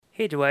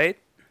Hey, Dwight.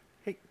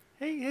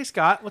 Hey,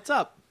 Scott. What's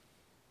up?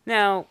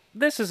 Now,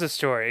 this is a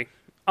story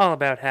all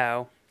about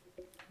how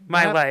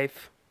my What?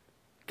 life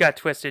got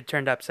twisted,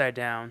 turned upside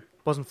down.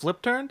 Wasn't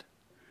Flip turned?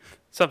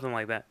 Something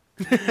like that.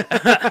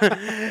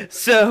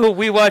 So,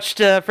 we watched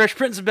Fresh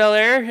Prince of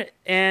Bel-Air,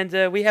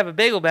 and we have a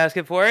bagel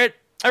basket for it.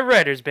 A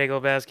writer's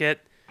bagel basket.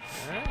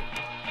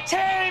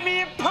 Tear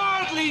me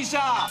apart,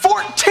 Lisa!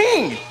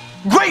 14!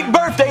 Great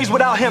birthdays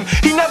without him.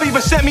 He never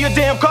even sent me a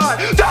damn card.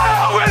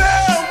 Down with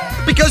him!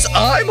 Because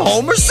I'm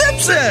Homer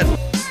Simpson!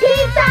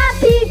 Pizza,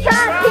 pizza,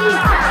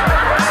 pizza!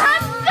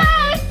 I'm so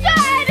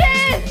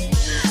excited!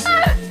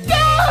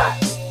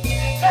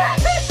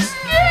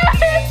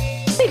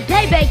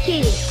 Baby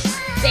kids.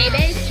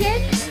 Baby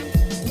kids?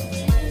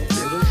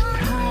 It was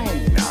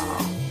time now.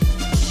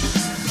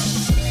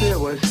 There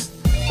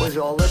was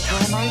all the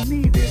time I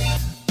needed.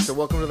 So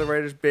welcome to the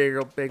Writer's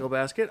Bagel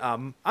Basket.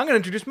 I'm going to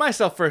introduce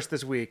myself first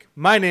this week.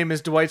 My name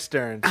is Dwight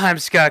Stearns. I'm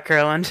Scott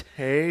Kurland.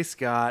 Hey,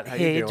 Scott. How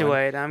Hey, you doing?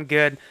 Dwight. I'm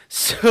good.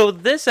 So,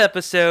 this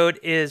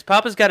episode is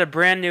Papa's Got a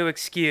Brand New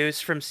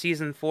Excuse from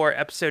Season 4,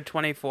 Episode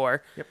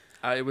 24. Yep.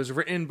 It was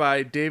written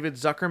by David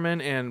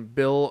Zuckerman and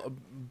Bill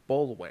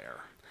Bolware.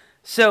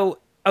 So,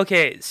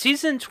 okay,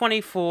 Season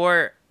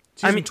 24...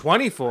 Season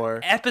 24?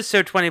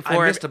 Episode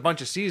 24. I missed a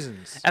bunch of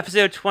seasons.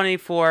 Episode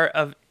 24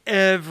 of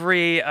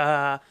every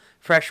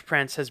Fresh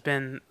Prince has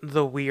been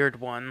the weird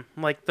one.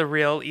 Like, the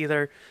real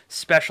either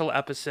special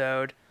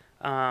episode.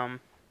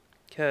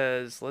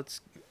 Because, I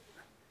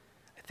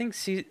think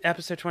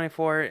episode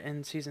 24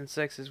 in Season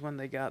 6 is when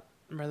they got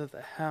rid of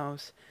the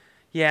house.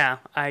 Yeah,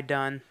 I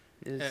done.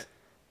 In,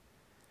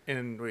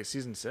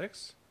 season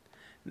 6?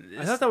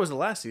 I thought that was the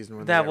last season.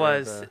 When That they got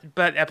rid of was,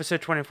 but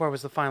episode 24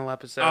 was the final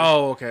episode.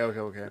 Oh, okay.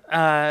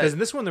 Because in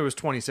this one there was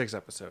 26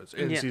 episodes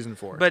in Yeah, season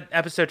 4. But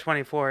episode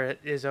 24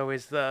 is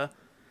always the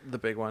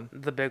big one.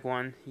 big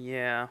one.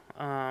 Yeah.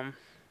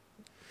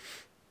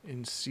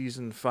 In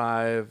season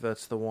 5,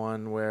 that's the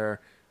one where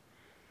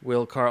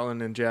Will,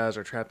 Carlton, and Jazz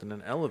are trapped in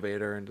an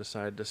elevator and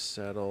decide to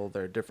settle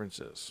their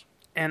differences.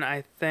 And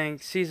I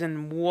think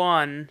season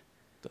 1,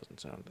 Doesn't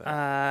sound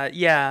that.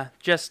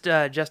 Just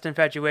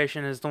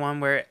Infatuation is the one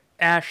where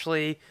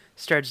Ashley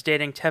starts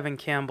dating Tevin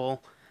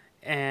Campbell,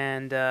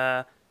 and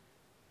Phil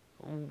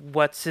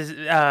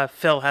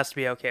has to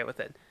be okay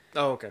with it.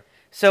 Oh, okay.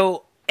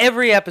 So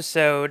every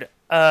episode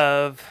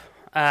of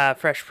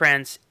Fresh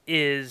Prince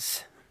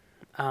is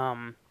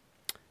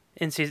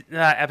in season,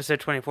 episode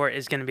 24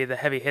 is going to be the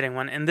heavy hitting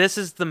one, and this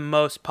is the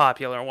most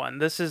popular one.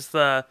 This has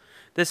the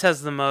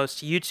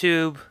most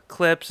YouTube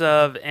clips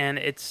of, and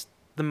it's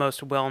the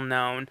most well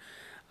known.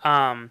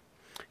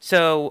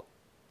 So,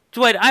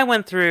 Dwight, I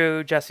went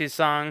through Jesse's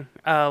song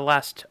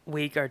last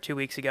week or 2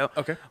 weeks ago.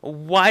 Okay.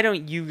 Why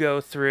don't you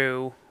go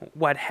through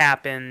what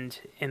happened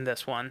in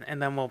this one,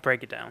 and then we'll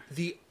break it down.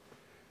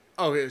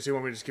 Okay, so you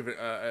want me to just give it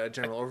a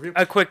general overview?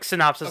 A quick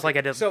synopsis like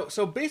I did.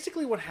 So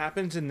basically what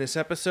happens in this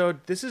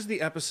episode, this is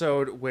the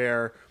episode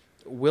where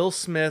Will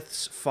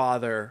Smith's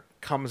father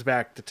comes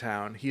back to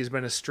town. He has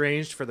been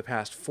estranged for the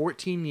past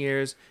 14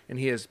 years, and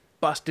he has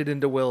busted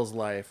into Will's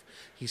life.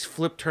 He's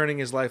turning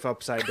his life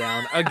upside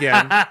down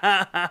again.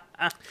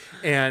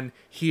 And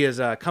he has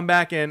come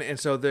back in, and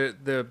so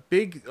the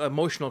big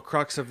emotional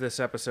crux of this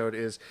episode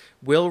is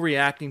Will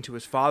reacting to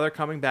his father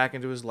coming back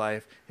into his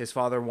life. His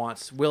father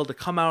wants Will to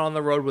come out on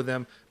the road with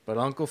him, but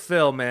Uncle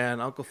Phil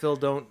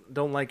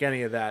don't like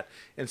any of that.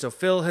 And so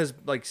Phil has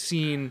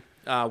seen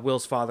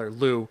Will's father,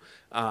 Lou,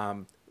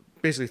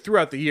 basically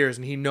throughout the years,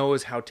 and he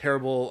knows how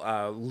terrible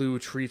Lou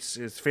treats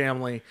his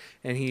family,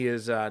 and he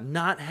is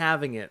not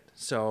having it.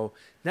 So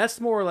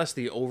that's more or less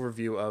the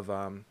overview of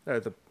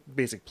the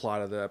basic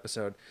plot of the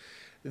episode.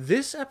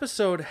 This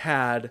episode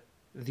had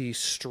the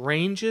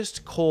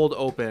strangest cold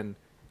open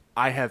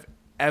I have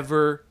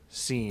ever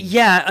seen.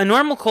 Yeah, a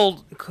normal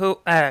cold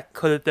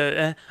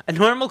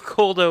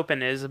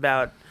open is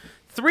about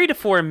 3 to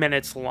 4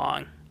 minutes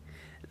long.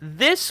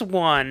 This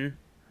one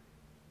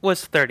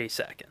was 30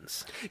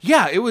 seconds.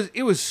 Yeah, it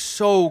was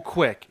so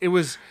quick.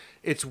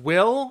 It's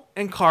Will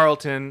and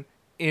Carlton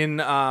in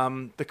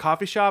the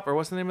coffee shop, or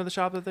what's the name of the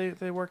shop that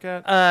they work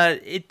at?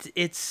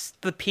 It's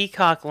the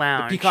Peacock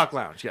Lounge. The Peacock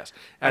Lounge, yes.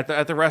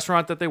 At the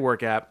restaurant that they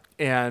work at,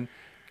 and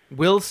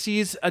Will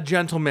sees a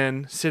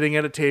gentleman sitting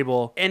at a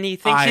table, and he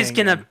thinks he's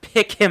gonna him.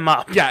 pick him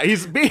up. Yeah,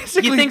 he's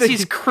basically He thinks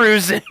he's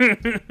cruising,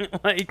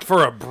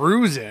 for a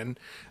bruising.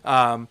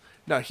 No,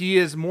 he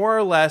is more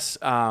or less.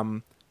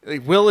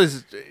 Will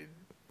is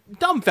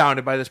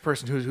dumbfounded by this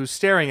person who's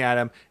staring at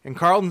him, and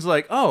Carlton's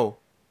like, "Oh,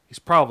 he's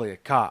probably a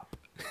cop."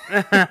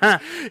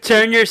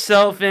 Turn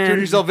yourself in. Turn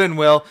yourself in,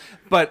 Will.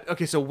 But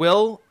okay, so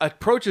Will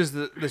approaches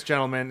this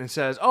gentleman and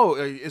says, "Oh,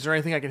 is there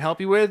anything I can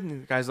help you with?"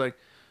 And the guy's like,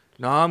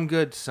 "No, I'm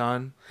good,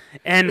 son."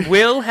 And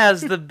Will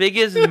has the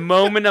biggest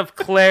moment of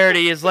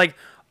clarity. Is like,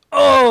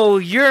 "Oh,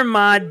 you're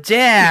my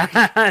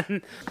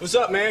dad." What's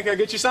up, man? Can I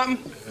get you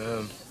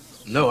something?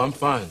 No, I'm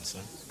fine,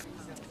 son.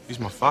 He's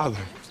my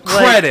father.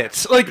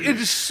 Credits. It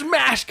just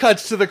smash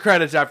cuts to the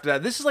credits after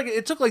that. This is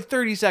it took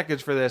 30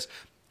 seconds for this.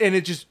 and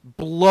it just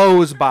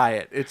blows by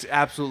it. It's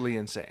absolutely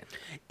insane.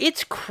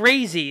 It's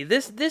crazy.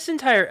 This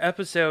entire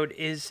episode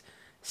is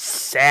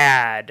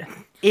sad.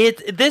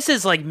 This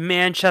is like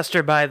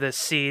Manchester by the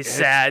Sea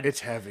sad. It's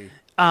heavy.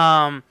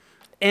 And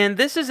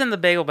this is in the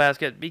bagel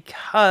basket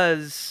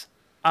because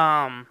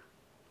of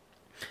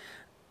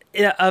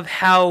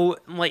how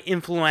like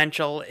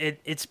influential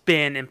it's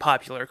been in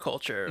popular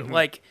culture. Mm-hmm.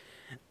 Like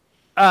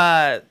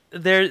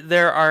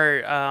there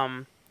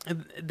are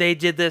they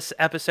did this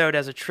episode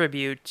as a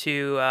tribute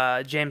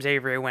to James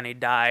Avery when he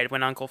died,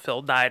 when Uncle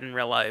Phil died in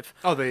real life.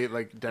 Oh, they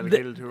like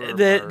dedicated to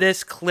her.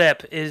 This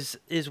clip is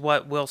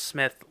what Will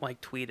Smith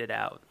like tweeted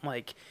out.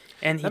 Like,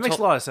 and he that makes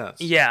a lot of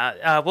sense.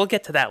 Yeah, we'll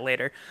get to that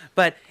later.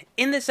 But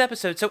in this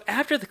episode, so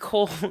after the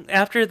cold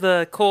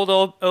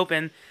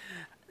open,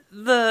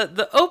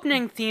 the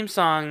opening theme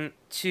song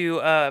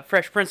to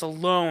Fresh Prince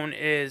alone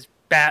is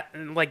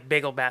like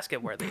bagel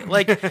basket worthy,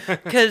 like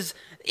because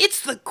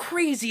it's the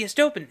craziest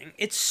opening.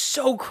 It's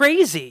so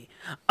crazy,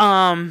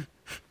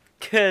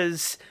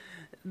 because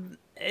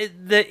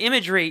the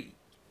imagery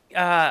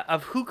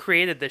of who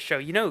created this show.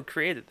 You know who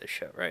created this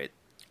show, right?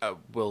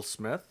 Will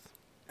Smith?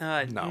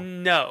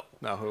 No.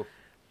 Who?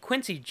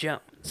 Quincy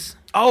Jones.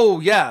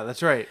 Oh yeah,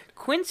 that's right.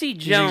 Quincy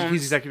Jones.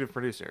 He's executive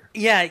producer.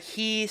 Yeah,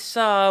 he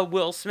saw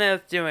Will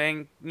Smith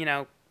doing,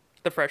 the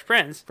Fresh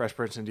Prince. Fresh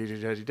Prince and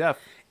DJ Jazzy Jeff.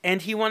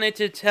 And he wanted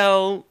to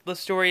tell the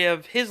story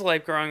of his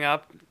life growing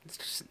up,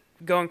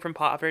 going from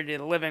poverty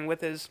to living with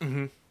his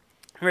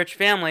rich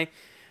family.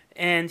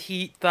 And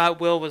he thought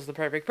Will was the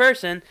perfect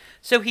person.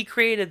 So he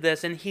created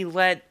this, and he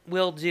let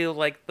Will do,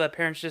 like, the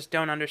Parents Just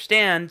Don't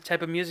Understand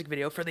type of music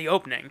video for the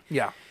opening.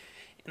 Yeah.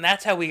 And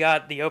that's how we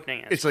got the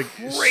opening. It's like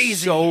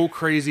crazy. So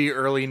crazy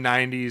early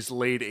 90s,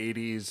 late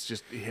 80s,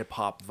 just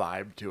hip-hop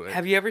vibe to it.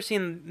 Have you ever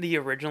seen the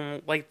original,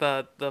 like,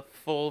 the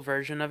full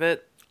version of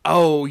it?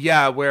 Oh,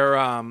 yeah,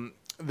 where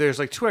there's,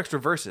 like, 2 extra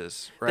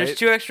verses, right? There's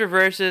 2 extra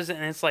verses,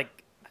 and it's,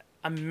 like,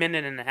 a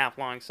 1.5-minute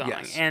long song.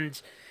 Yes.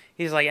 And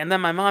he's like, and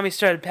then my mommy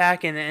started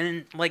packing,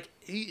 and, like,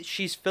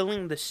 she's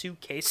filling the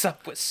suitcase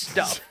up with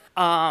stuff.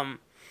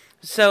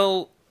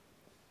 So,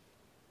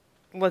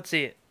 let's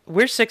see.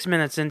 We're 6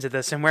 minutes into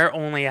this, and we're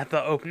only at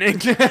the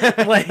opening.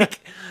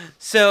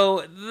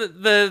 So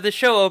the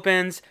show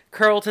opens.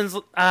 Carlton's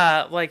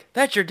like,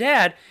 "That's your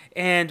dad,"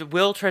 and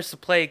Will tries to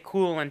play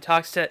cool and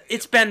talks to.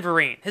 It's Ben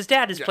Vereen. His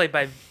dad is played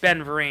by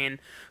Ben Vereen,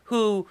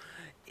 who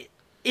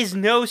is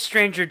no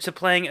stranger to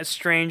playing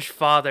estranged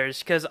fathers.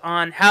 Because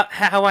on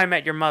How I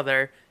Met Your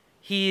Mother,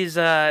 he's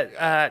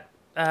Wayne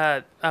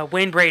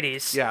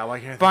Brady's. Yeah,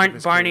 why can't I think of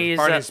his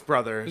Barney's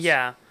brother.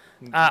 Yeah,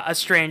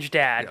 estranged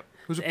dad. Yep.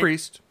 Who's a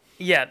priest.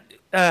 Yeah,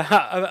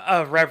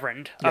 a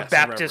reverend, Yes, a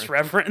Baptist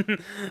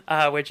reverend,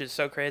 which is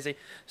so crazy.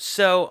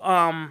 So,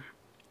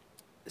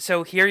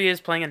 so here he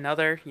is playing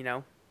another,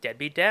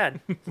 deadbeat dad,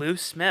 Lou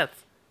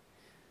Smith.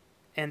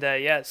 And,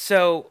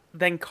 so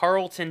then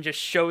Carlton just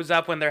shows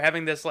up when they're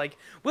having this, like,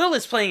 Will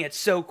is playing it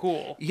so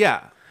cool.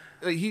 Yeah.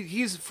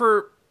 He's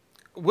for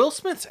Will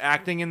Smith's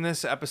acting in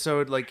this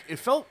episode, like, it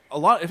felt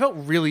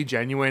really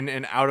genuine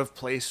and out of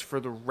place for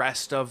the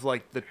rest of,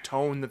 like, the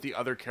tone that the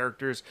other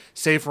characters,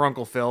 save for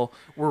Uncle Phil,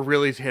 were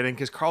really hitting,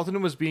 because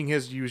Carlton was being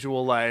his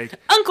usual, like,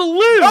 Uncle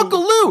Lou!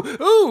 Uncle Lou!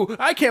 Ooh,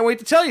 I can't wait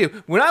to tell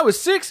you. When I was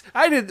 6,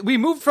 we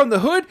moved from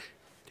the hood,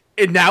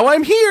 and now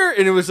I'm here!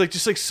 And it was, like,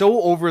 just, like,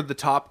 so over the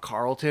top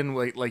Carlton,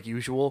 like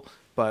usual,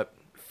 but...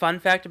 Fun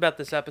fact about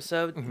this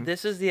episode,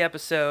 this is the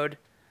episode,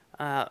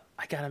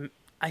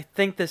 I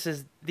think this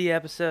is the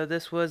episode.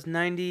 This was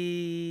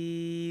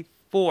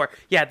 94.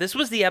 Yeah, this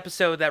was the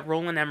episode that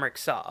Roland Emmerich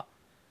saw.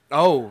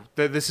 Oh,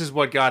 this is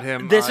what got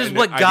him. This is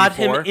what got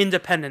him ID4?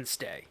 Independence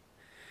Day.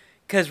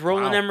 Because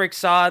Roland Emmerich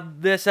saw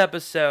this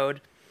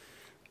episode,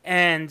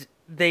 and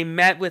they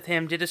met with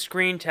him, did a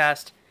screen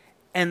test,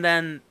 and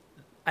then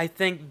I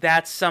think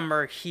that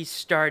summer he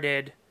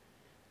started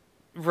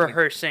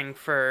rehearsing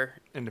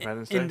for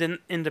Independence Day.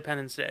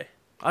 Independence Day.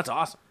 That's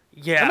awesome.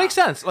 Yeah, that makes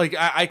sense. Like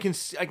I can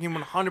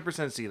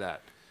 100% see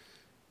that.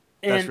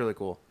 That's really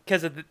cool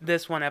because of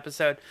this one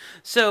episode.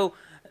 So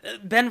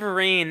Ben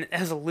Vereen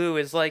as a Lou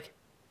is like,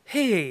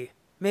 "Hey,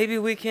 maybe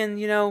we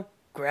can,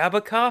 grab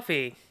a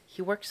coffee."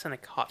 He works in a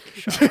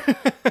coffee shop.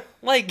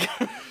 Like,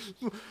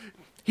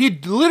 he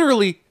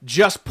literally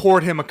just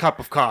poured him a cup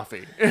of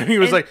coffee, and he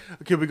was like,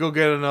 "Can we go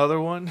get another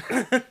one?"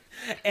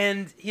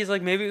 And he's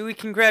like, "Maybe we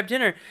can grab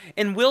dinner."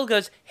 And Will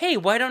goes, "Hey,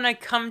 why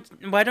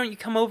don't you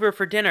come over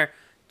for dinner?"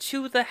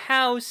 To the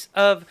house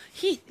of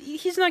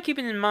he's not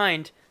keeping in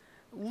mind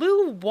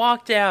Lou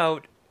walked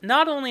out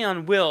not only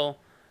on Will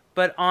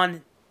but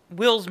on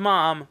Will's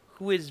mom,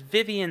 who is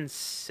Vivian's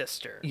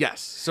sister.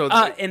 Yes. So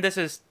and this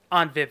is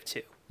on Viv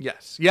 2.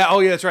 Yes. Yeah,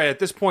 oh yeah, that's right. At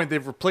this point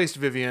they've replaced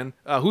Vivian.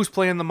 Who's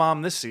playing the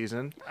mom this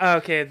season?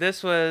 Okay,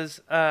 this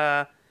was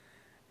Daphne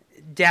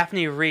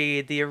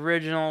Reed. The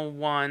original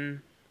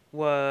one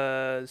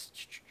was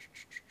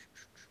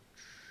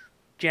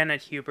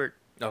Janet Hubert.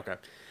 Okay.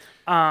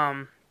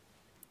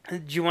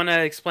 Do you want to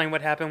explain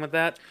what happened with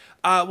that?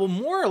 Well,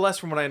 more or less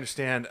from what I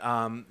understand,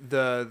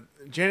 the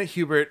Janet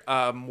Hubert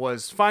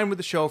was fine with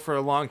the show for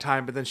a long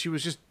time, but then she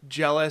was just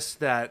jealous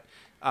that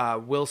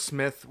Will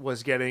Smith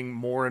was getting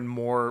more and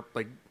more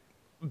like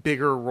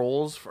bigger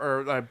roles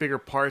or bigger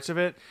parts of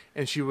it,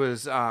 and she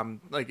was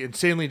like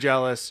insanely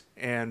jealous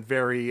and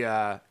very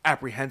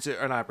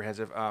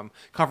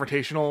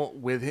confrontational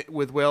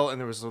with Will, and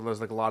there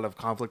was like a lot of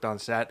conflict on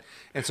set,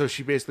 and so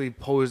she basically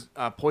posed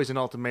an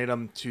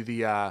ultimatum to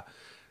the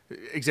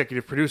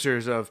executive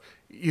producers of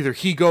either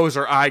he goes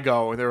or I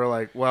go, and they were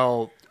like,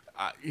 well,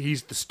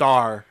 he's the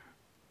star,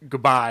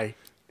 goodbye.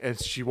 And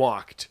she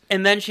walked.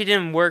 And then she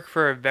didn't work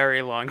for a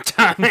very long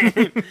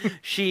time.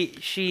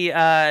 she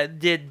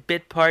did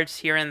bit parts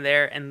here and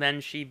there, and then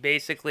she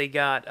basically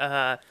got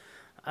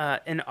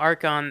an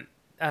arc on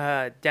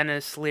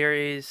Dennis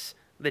Leary's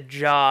The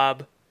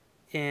Job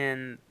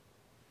in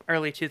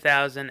early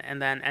 2000,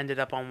 and then ended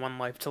up on One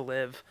Life to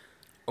Live.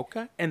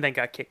 Okay. And then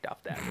got kicked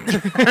off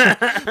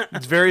that.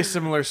 It's a very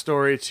similar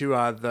story to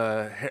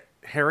the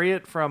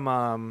Harriet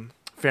from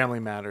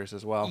Family Matters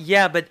as well.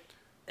 Yeah, but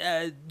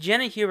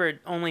Janet Hubert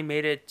only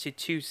made it to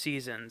 2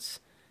 seasons.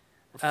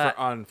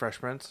 On Fresh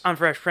Prince? On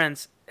Fresh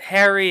Prince.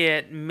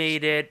 Harriet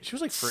made it. She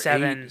was like for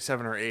 7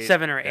 or 8.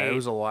 7 or 8. Yeah, it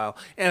was a while.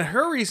 And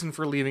her reason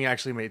for leaving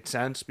actually made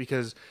sense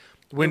because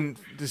when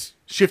this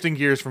shifting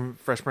gears from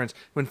Fresh Prince,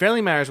 when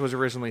Family Matters was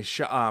originally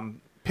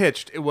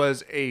pitched, it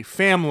was a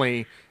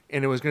family.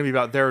 And it was going to be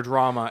about their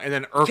drama, and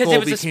then Urkel because it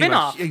was became a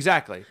spin-off.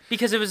 Exactly.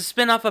 Because it was a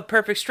spin-off of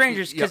Perfect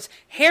Strangers. Because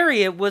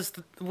Harriet was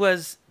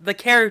the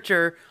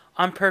character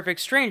on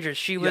Perfect Strangers.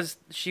 She was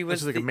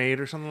like a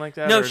maid or something like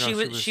that. No,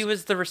 she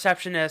was the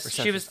receptionist.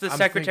 She was the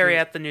secretary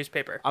at the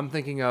newspaper. I'm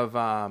thinking of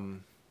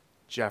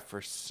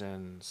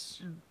Jefferson's.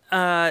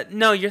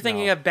 No, you're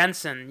thinking of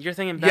Benson. You're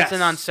thinking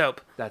Benson on Soap.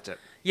 That's it.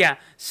 Yeah.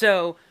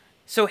 So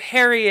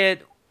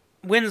Harriet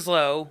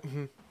Winslow.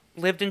 Mm-hmm.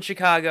 Lived in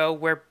Chicago,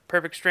 where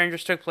Perfect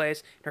Strangers took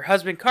place. Her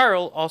husband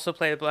Carl, also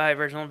played by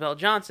Virgil Vale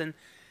Johnson.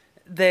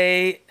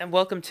 And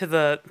welcome to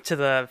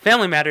the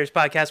Family Matters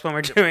podcast when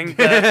we're doing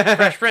the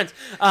Fresh Prince.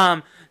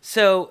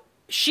 So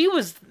she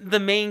was the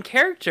main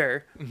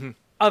character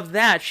of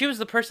that. She was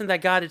the person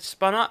that got it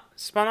spun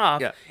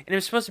off. Yeah. And it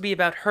was supposed to be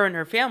about her and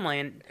her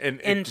family.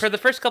 And for the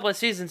first couple of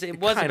seasons, it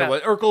was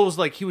about Urkel was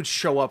like he would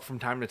show up from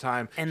time to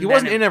time. And he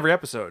wasn't in every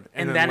episode.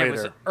 And then later, it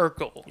was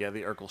Urkel. Yeah,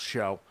 the Urkel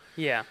show.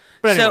 Yeah.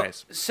 But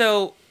anyways.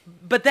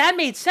 But that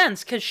made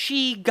sense because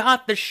she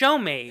got the show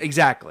made.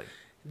 Exactly.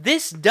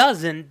 This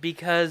doesn't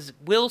because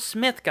Will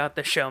Smith got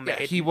the show made.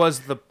 Yeah, he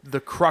was the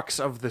crux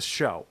of the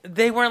show.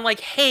 They weren't like,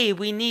 hey,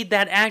 we need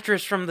that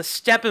actress from the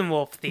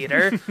Steppenwolf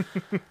Theater.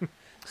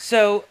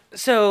 So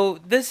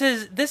this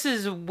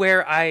is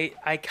where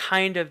I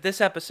kind of,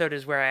 this episode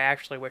is where I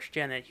actually wish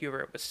Janet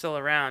Hubert was still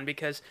around,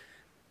 because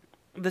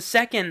the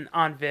second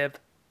on Viv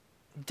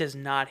does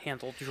not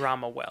handle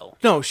drama well.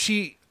 No,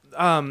 she's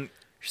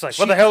like,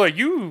 what the hell are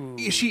you?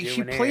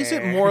 She plays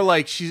it more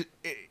like she's.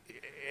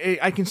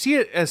 I can see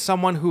it as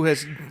someone who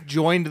has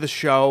joined the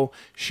show.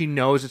 She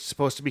knows it's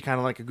supposed to be kind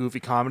of like a goofy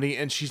comedy,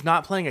 and she's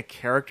not playing a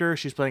character.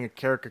 She's playing a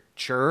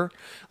caricature.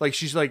 Like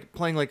she's like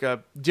playing like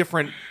a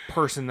different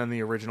person than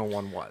the original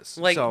one was.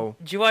 Like, so,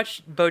 did you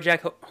watch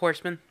BoJack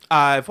Horseman?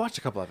 I've watched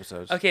a couple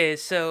episodes. Okay,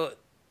 so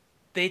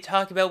they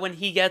talk about when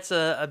he gets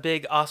a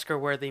big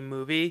Oscar-worthy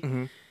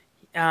movie.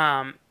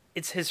 Mm-hmm.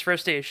 It's his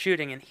first day of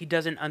shooting, and he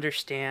doesn't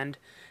understand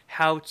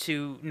how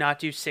to not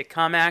do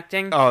sitcom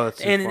acting. Oh, that's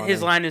so and funny.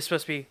 His line is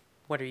supposed to be,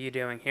 "What are you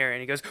doing here?" And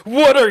he goes,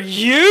 "What are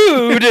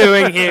you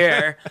doing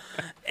here?"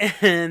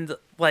 And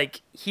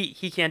like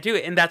he can't do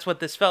it, and that's what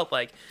this felt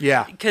like.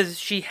 Yeah, because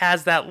she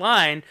has that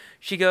line.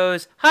 She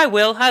goes, "Hi,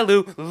 Will. Hi,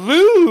 Lou.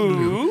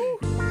 Lou."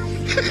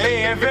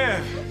 Hey, Aunt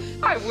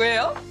Viv. Hi,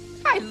 Will.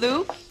 Hi,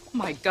 Lou.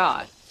 My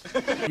God.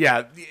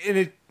 Yeah, and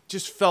it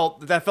just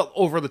felt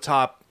over the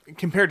top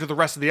compared to the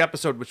rest of the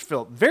episode, which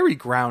felt very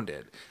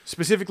grounded.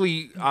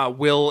 Specifically,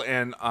 Will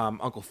and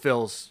Uncle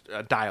Phil's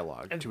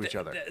dialogue to each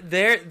other.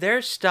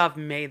 Their stuff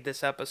made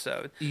this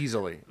episode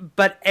easily.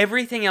 But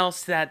everything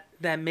else that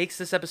makes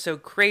this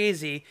episode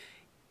crazy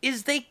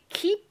is they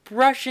keep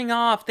brushing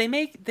off. They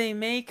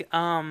make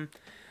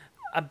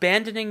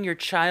abandoning your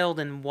child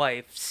and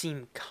wife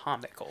seem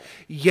comical.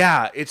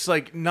 Yeah, it's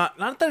like not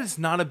that it's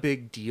not a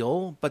big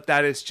deal, but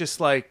that it's just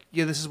like,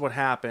 yeah, this is what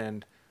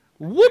happened.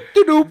 Whoop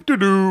de doop de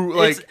doo.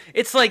 Like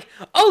it's like,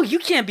 oh, you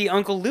can't be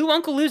Uncle Lou.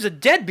 Uncle Lou's a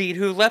deadbeat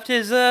who left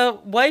his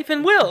wife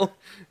and Will.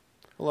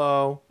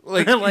 Hello.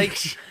 Like like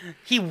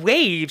he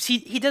waves.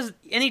 He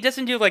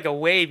doesn't do like a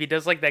wave. He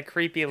does like that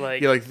creepy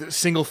like the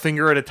single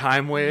finger at a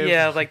time wave.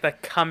 Yeah, like the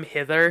come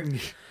hither.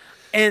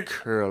 And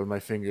curl my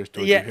fingers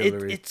towards you,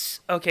 Hillary. It's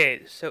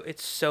okay. So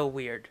it's so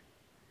weird.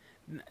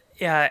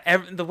 Yeah,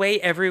 the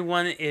way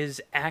everyone is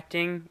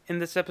acting in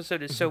this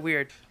episode is so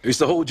weird. He used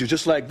to hold you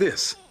just like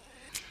this.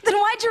 Then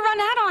why'd you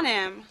run out on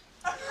him?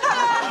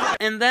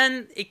 And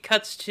then it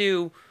cuts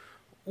to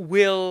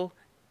Will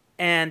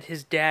and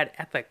his dad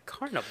at the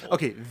carnival.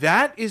 Okay,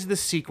 that is the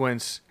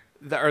sequence,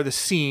 or the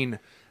scene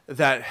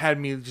that had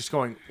me just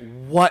going,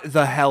 what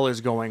the hell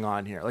is going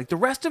on here? Like, the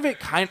rest of it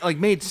kind of, like,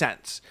 made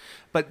sense.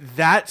 But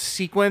that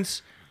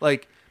sequence,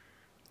 like,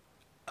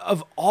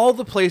 of all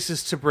the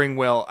places to bring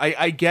Will,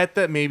 I get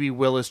that maybe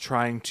Will is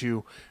trying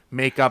to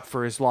make up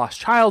for his lost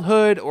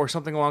childhood or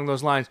something along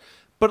those lines.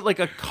 But, like,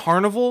 a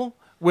carnival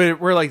where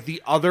like,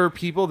 the other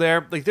people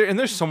there, like, and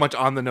there's so much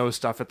on-the-nose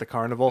stuff at the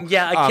carnival.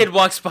 Yeah, a kid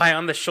walks by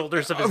on the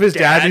shoulders of his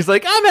dad. He's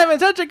like, I'm having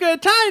such a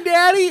good time,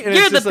 Daddy. And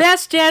you're the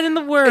best dad in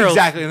the world.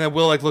 Exactly. And then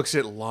Will, like, looks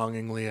at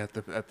longingly at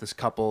this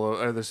couple,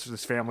 or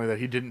this family that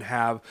he didn't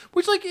have,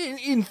 which, like,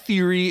 in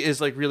theory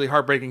is, like, really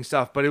heartbreaking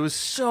stuff. But it was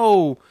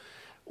so...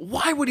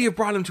 Why would he have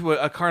brought him to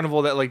a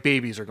carnival that, like,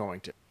 babies are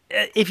going to?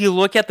 If you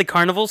look at the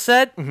carnival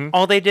set,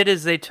 all they did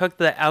is they took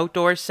the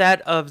outdoor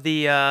set of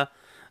the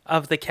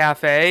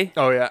cafe.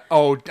 Oh yeah.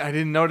 Oh, I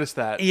didn't notice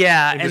that.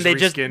 Yeah, and they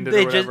just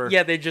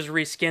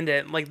reskinned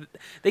it. Like,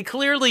 they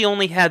clearly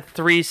only had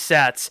 3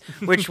 sets,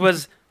 which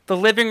was the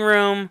living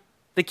room,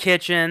 the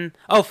kitchen.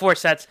 Oh, 4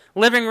 sets: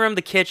 living room,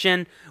 the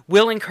kitchen,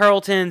 Will and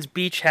Carlton's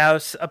beach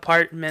house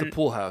apartment, the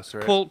pool house,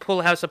 right?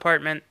 Pool house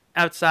apartment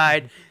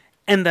outside,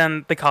 and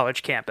then the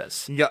college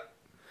campus. Yep.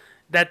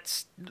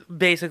 That's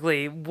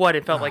basically what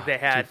it felt like they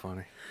had. Too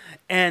funny.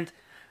 And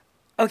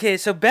okay,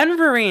 so Ben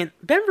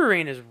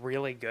Vereen is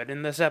really good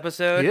in this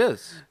episode. He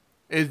is.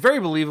 It's a very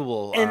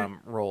believable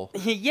role.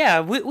 Yeah,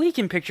 we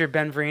can picture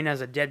Ben Vereen as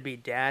a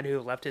deadbeat dad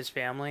who left his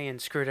family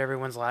and screwed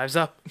everyone's lives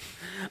up.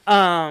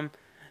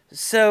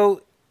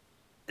 So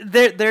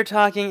they're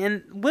talking,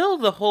 and Will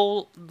the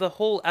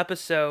whole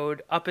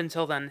episode up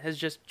until then has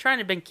just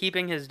been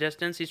keeping his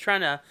distance. He's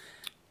trying to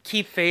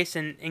keep face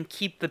and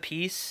keep the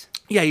peace.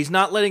 Yeah, he's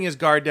not letting his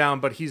guard down,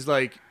 but he's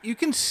like, you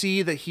can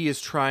see that he is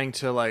trying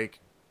to, like,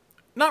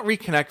 not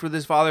reconnect with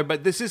his father,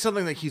 but this is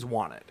something that he's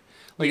wanted.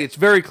 Like, It's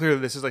very clear that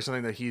this is, like,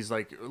 something that he's,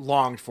 like,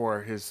 longed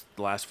for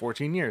the last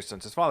 14 years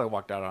since his father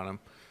walked out on him.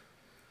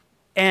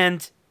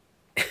 And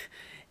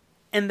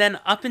then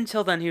up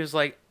until then, he was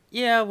like,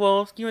 yeah,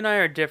 well, you and I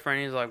are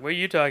different. He's like, what are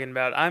you talking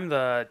about? I'm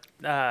the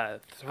I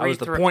was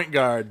the point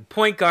guard.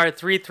 Point guard,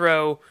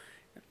 3-throw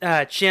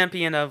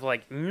champion of,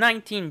 like,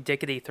 19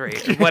 dickety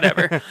threes or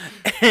whatever.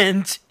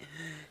 And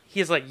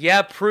he's like,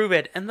 yeah, prove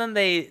it. And then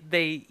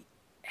they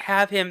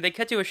cut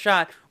to a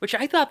shot, which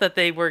I thought that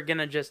they were going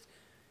to just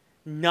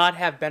not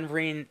have Ben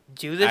Vereen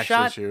do the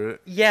shot. Shoot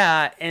it.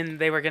 Yeah, and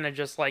they were going to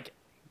just, like,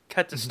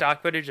 cut to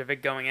stock footage of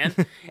it going in.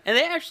 And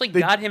they actually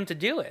got him to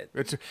do it.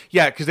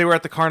 Because they were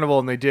at the carnival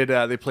and they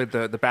played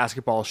the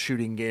basketball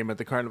shooting game at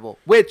the carnival,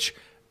 which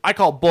I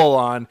call bull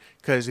on,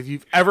 because if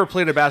you've ever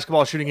played a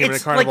basketball shooting game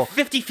at a carnival, it's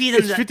like 50 feet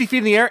it's 50 feet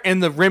in the air,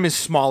 and the rim is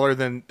smaller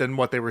than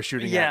what they were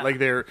shooting at. Like,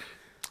 they're...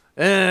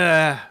 they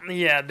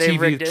TV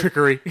rigged it.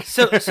 Trickery.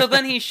 So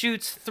then he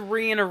shoots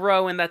 3 in a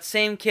row, and that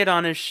same kid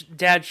on his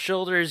dad's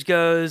shoulders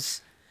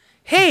goes,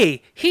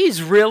 hey,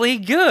 he's really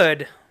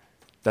good.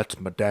 That's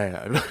my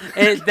dad.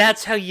 And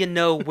that's how you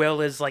know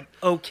Will is, like,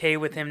 okay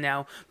with him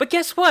now. But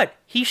guess what?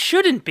 He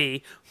shouldn't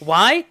be.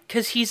 Why?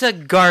 Because he's a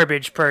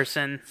garbage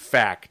person.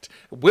 Fact.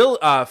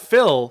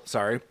 Phil,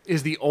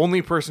 is the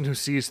only person who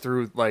sees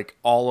through, like,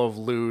 all of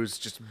Lou's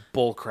just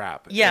bull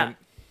crap. Yeah.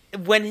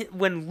 And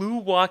when Lou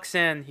walks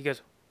in, he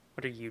goes,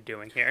 what are you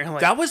doing here?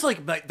 Like, that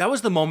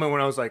was the moment when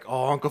I was like,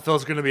 oh, Uncle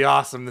Phil's gonna be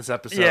awesome this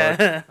episode.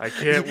 Yeah. I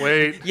can't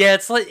wait. Yeah,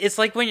 it's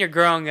like when you're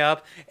growing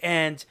up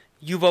and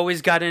you've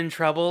always gotten in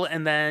trouble,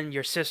 and then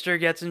your sister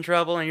gets in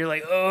trouble, and you're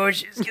like, oh,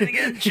 she's gonna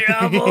get in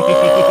trouble.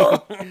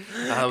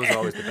 That was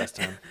always the best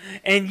time.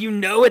 And you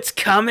know it's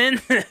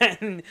coming,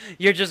 and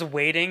you're just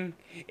waiting.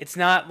 It's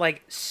not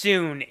like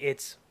soon,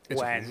 it's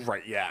when.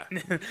 Right, yeah.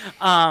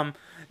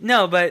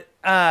 No, but,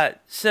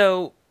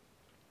 so,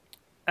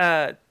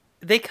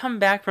 they come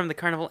back from the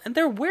carnival, and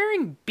they're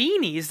wearing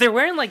beanies. They're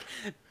wearing, like,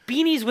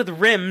 beanies with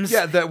rims.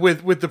 Yeah,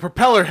 with the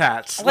propeller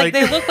hats. Like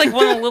they look like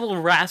one of the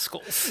little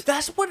rascals.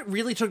 That's what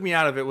really took me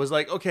out of it, was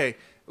like, okay,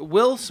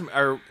 Will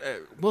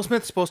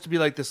Smith's supposed to be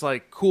like this,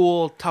 like,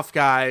 cool, tough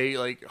guy,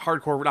 like, not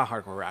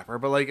hardcore rapper,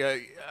 but like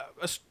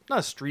not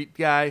a street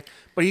guy,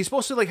 but he's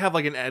supposed to, like, have,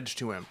 like, an edge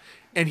to him.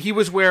 And he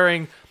was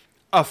wearing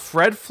a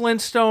Fred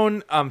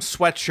Flintstone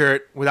sweatshirt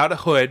without a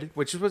hood,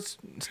 which was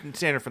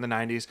standard for the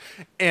 90s,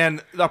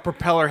 and a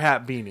propeller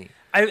hat beanie.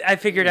 I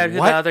figured out who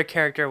the other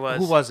character was.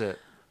 Who was it?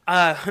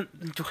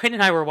 Dwayne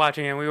and I were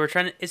watching it, and we were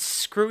trying to... It's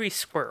Screwy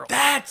Squirrel.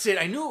 That's it.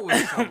 I knew it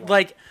was someone.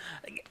 Like,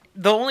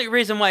 the only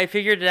reason why I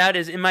figured it out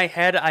is in my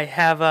head I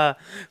have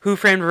Who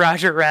Framed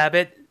Roger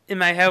Rabbit in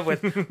my head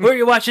with, who are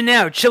you watching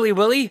now? Chili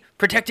Willy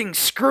protecting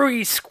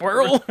Screwy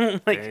Squirrel?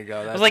 Like, there you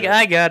go. I was like,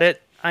 I got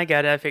it.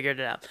 I figured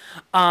it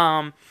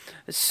out.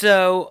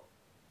 So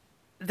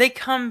they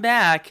come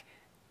back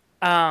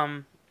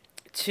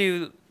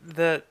to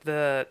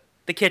the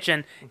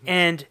kitchen,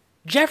 and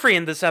Jeffrey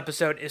in this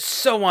episode is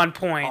so on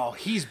point. Oh,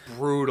 he's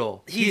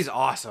brutal. He's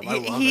awesome. I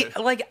love it.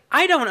 Like,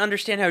 I don't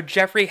understand how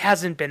Jeffrey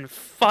hasn't been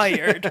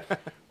fired.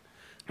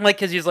 Like,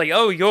 because he's like,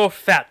 oh, you're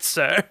fat,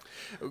 sir.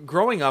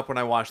 Growing up, when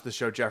I watched the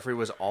show, Jeffrey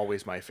was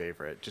always my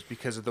favorite, just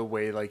because of the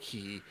way, like,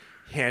 he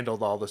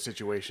handled all the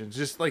situations.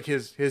 Just like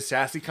his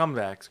sassy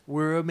comebacks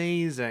were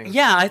amazing.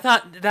 Yeah, I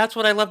thought that's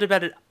what I loved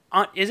about it.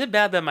 Is it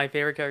bad that my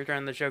favorite character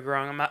on the show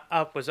growing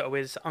up was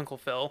always Uncle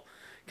Phil?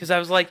 Because I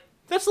was like,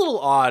 that's a litlittle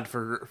odd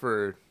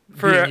for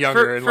being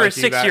younger and for a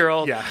liking that.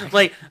 6-year-old. Yeah,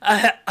 like,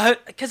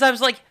 because I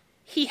was like,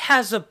 he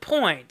has a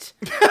point.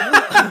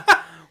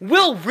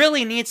 Will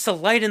really needs to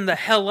lighten the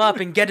hell up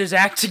and get his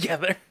act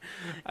together.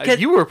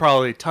 You were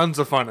probably tons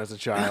of fun as a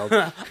child.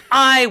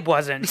 I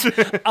wasn't.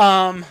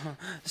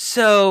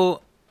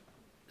 So,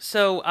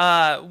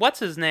 what's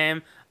his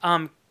name?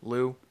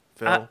 Lou,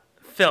 Phil,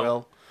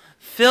 Phil.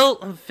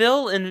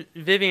 Phil and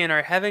Vivian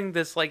are having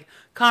this like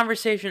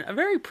conversation, a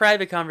very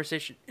private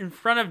conversation in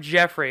front of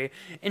Jeffrey,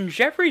 and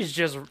Jeffrey's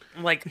just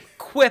like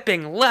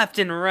quipping left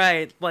and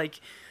right, like,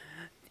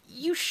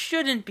 you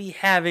shouldn't be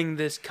having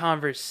this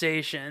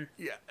conversation.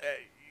 Yeah,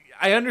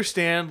 I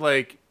understand.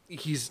 Like,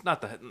 he's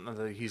not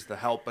he's the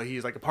help, but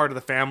he's like a part of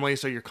the family,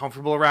 so you're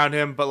comfortable around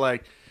him. But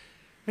like,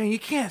 man, you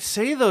can't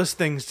say those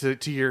things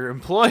to your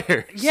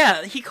employers.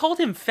 Yeah, he called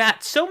him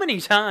fat so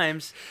many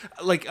times.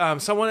 Like,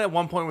 someone at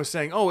one point was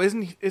saying, "Oh,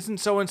 isn't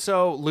so and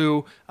so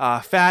Lou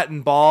fat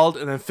and bald?"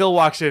 And then Phil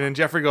walks in, and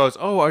Jeffrey goes,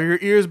 "Oh, are your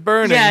ears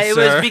burning?" Yeah,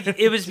 sir?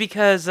 it was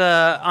because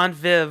Aunt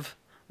Viv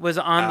was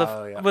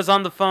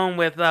on the phone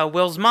with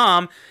Will's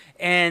mom,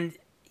 and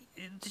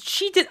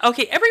she did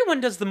okay.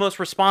 Everyone does the most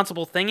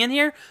responsible thing in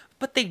here,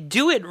 but they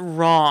do it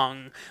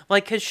wrong.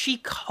 Like, because she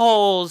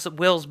calls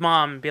Will's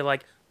mom and be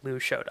like, "Lou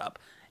showed up."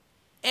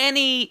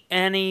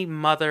 Any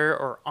mother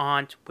or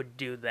aunt would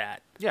do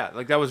that. Yeah,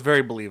 like that was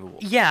very believable.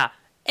 Yeah,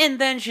 and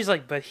then she's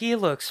like, "But he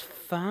looks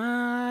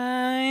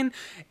fine."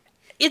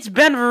 It's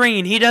Ben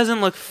Vereen. He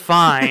doesn't look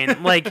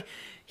fine. Like,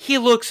 he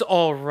looks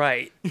all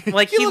right.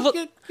 Like he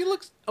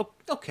looks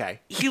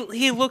okay.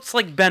 He looks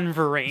like Ben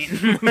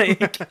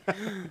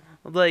Vereen.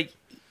 like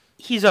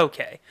he's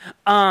okay.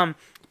 And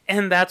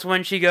that's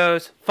when she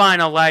goes,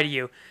 "Fine, I'll lie to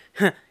you."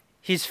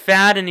 He's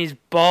fat and he's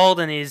bald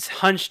and he's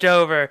hunched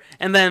over.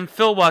 And then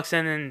Phil walks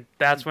in, and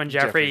that's when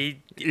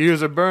Jeffrey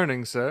ears are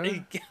burning,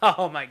 sir.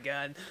 Oh my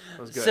god. That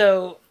was good.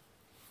 So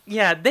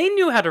yeah, they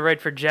knew how to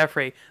write for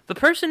Jeffrey. The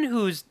person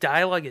whose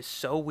dialogue is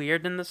so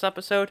weird in this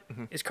episode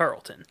is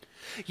Carlton.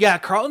 Yeah,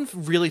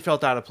 Carlton really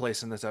felt out of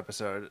place in this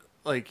episode.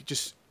 Like,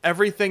 just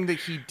everything that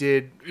he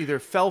did either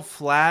fell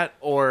flat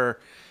or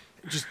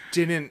just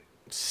didn't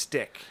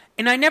stick.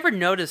 And I never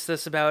noticed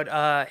this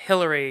about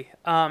Hillary.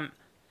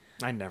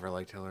 I never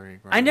liked Hillary.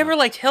 I never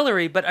liked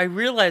Hillary, but I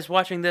realized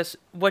watching this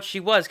what she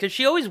was, because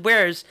she always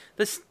wears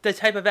the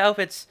type of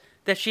outfits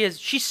that she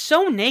has. She's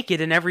so naked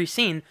in every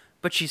scene,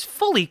 but she's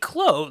fully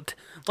clothed.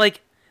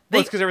 Like,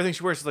 it's because everything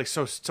she wears is like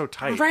so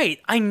tight. Right.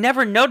 I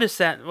never noticed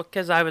that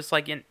because I was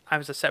like I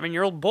was a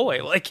 7-year-old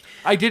boy. Like,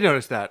 I did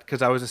notice that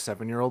because I was a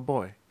 7-year-old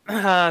boy.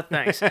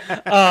 Thanks.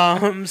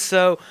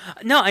 So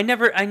no, I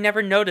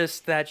never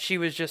noticed that she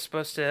was just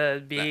supposed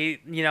to be,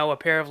 a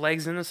pair of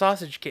legs in a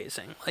sausage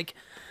casing. Like,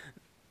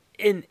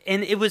 and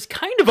it was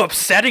kind of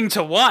upsetting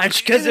to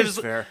watch because it was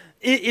fair.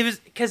 It was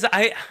because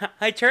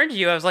I turned to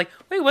you. I was like,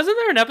 wait, wasn't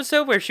there an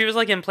episode where she was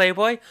like in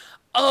Playboy?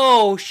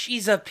 Oh,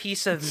 she's a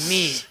piece of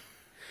meat.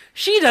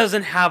 She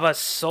doesn't have a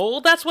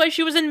soul. That's why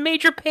she was in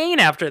major pain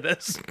after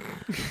this.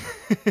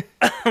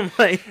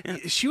 Like,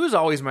 she was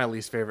always my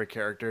least favorite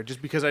character,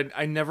 just because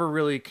I never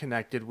really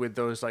connected with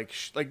those like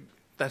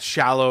that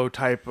shallow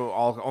type of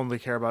all only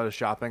care about is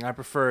shopping. I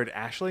preferred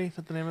Ashley. Is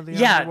that the name of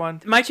the other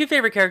one? My two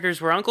favorite characters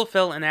were Uncle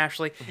Phil and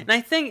Ashley. And I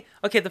think,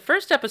 the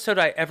first episode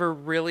I ever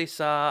really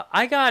saw,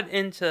 I got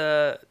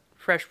into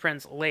Fresh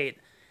Prince late.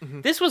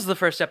 This was the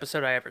first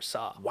episode I ever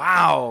saw.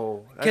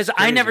 Wow. Because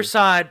I never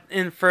saw it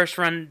in first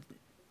run.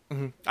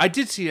 I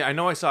did see it. I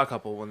know I saw a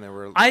couple when they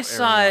were I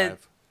saw it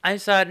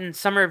in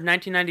summer of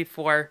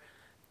 1994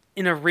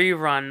 in a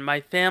rerun.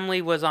 My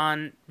family was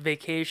on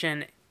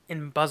vacation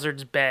in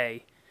Buzzards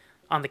Bay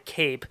on the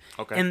Cape.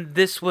 Okay. And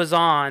this was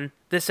on,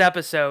 this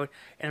episode,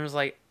 and it was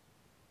like,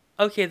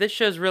 okay, this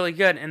show's really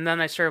good. And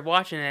then I started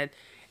watching it,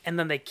 and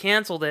then they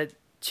canceled it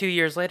 2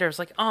 years later. I was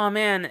like, oh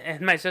man.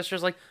 And my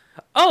sister's like,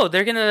 oh,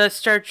 they're going to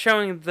start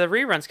showing the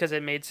reruns because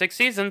it made 6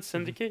 seasons.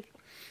 Syndicate.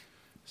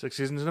 6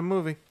 seasons in a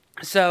movie.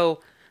 So,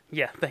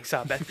 yeah, thanks,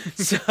 Abed.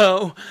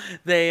 So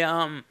they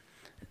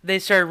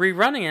started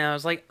rerunning it, and I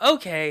was like,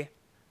 okay,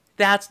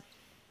 that's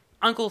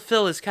Uncle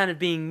Phil is kind of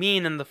being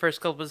mean in the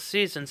first couple of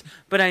seasons,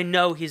 but I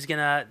know he's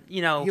gonna,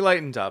 he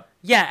lightens up.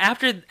 Yeah,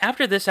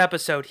 after this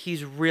episode,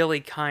 he's really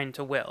kind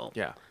to Will.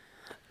 Yeah.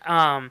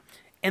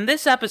 In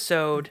this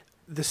episode,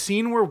 the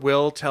scene where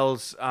Will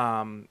tells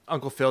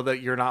Uncle Phil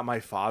that you're not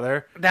my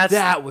father,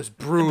 that was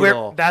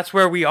brutal. That's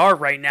where we are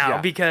right now,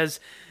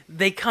 because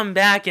they come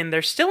back and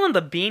they're still in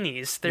the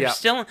beanies. They're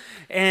still,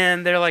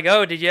 and they're like,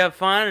 "Oh, did you have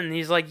fun?" And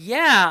he's like,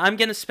 "Yeah, I'm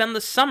gonna spend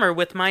the summer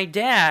with my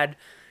dad."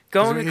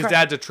 His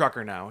dad's a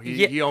trucker now.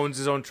 He owns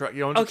his own truck.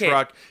 He owns a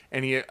truck,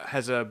 and he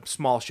has a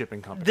small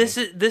shipping company.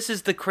 This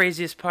is the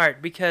craziest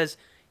part, because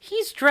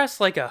he's dressed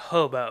like a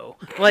hobo.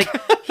 Like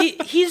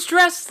he's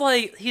dressed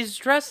like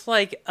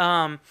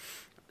Sylvester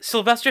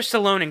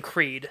Stallone in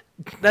Creed.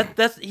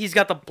 That's he's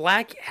got the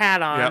black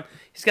hat on. Yep.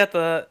 He's got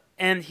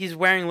and he's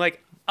wearing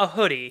like a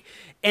hoodie,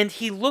 and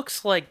he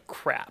looks like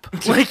crap.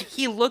 Like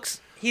he looks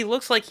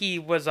like he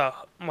was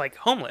like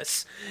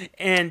homeless,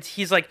 and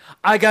he's like,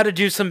 I gotta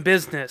do some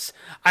business.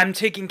 I'm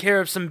taking care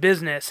of some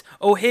business.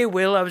 Oh hey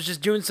Will, I was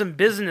just doing some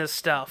business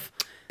stuff.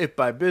 If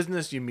by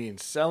business you mean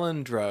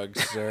selling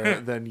drugs,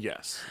 sir, then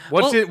yes.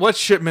 What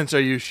shipments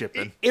are you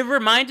shipping? It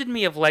reminded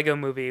me of Lego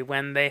Movie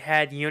when they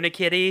had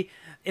Unikitty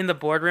in the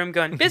boardroom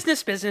going,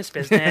 business, business,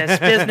 business,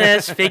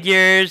 business,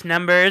 figures,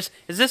 numbers.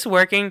 Is this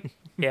working?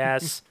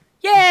 Yes.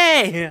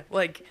 Yay!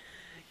 Like,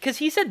 because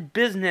he said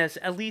business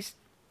at least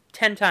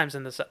 10 times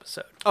in this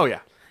episode. Oh,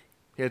 yeah.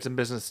 He had some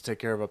business to take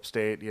care of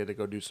upstate. He had to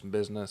go do some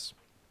business.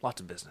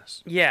 Lots of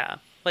business. Yeah.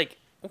 Like,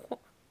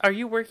 are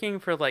you working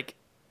for, like,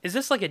 is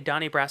this like a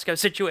Donnie Brasco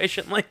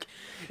situation? Like,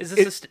 is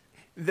this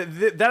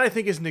that I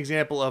think is an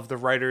example of the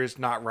writers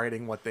not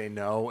writing what they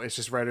know. It's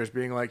just writers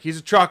being like, he's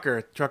a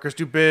trucker. Truckers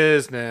do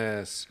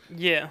business.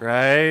 Yeah.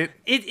 Right?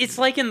 It's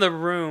like in The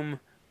Room,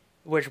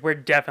 which we're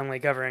definitely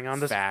covering on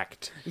this.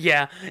 Fact.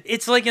 Yeah.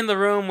 It's like in The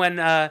Room when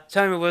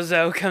Tommy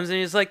Wiseau comes in,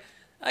 he's like,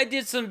 I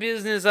did some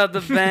business at the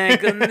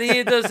bank, and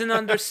he doesn't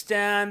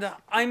understand.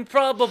 I'm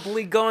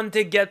probably going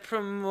to get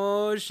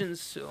promotion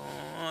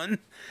soon.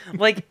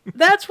 Like,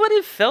 that's what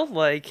it felt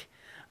like.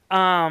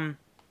 I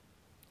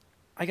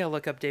gotta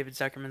look up David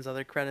Zuckerman's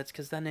other credits,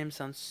 because that name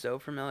sounds so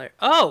familiar.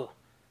 Oh!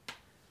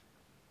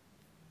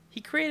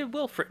 He created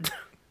Wilfred.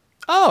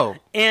 Oh!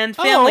 And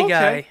Family okay.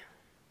 Guy.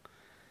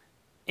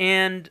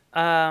 And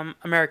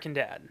American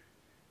Dad.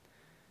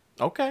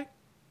 Okay.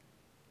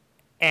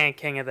 And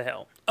King of the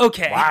Hill.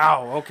 Okay.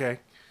 Wow, okay.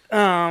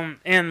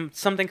 And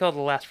something called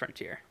The Last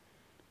Frontier.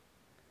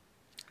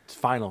 It's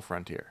Final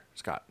Frontier,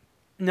 Scott.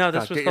 No,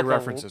 this was get called your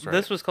references right.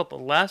 This was called The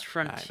Last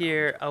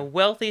Frontier. A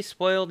wealthy,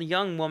 spoiled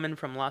young woman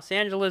from Los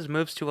Angeles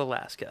moves to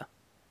Alaska.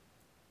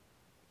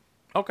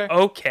 Okay.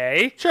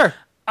 Okay. Sure.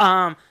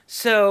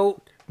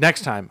 So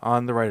Next time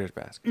on the Writer's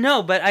Basket.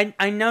 no, but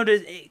I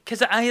noticed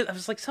because I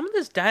was like, some of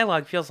this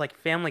dialogue feels like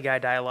Family Guy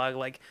dialogue,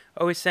 like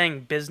always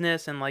saying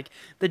business, and like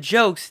the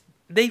jokes,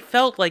 they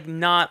felt like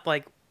not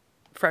like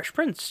Fresh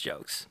Prince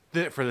jokes.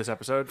 For this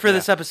episode? For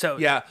this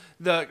episode. Yeah.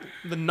 The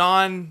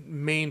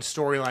non-main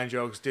storyline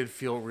jokes did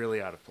feel really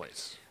out of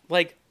place.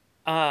 Like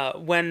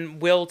when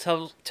Will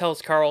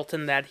tells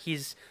Carlton that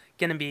he's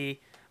gonna be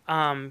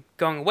going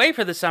away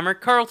for the summer,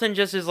 Carlton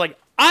just is like,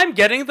 I'm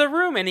getting the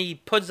room, and he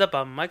puts up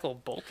a Michael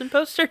Bolton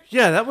poster.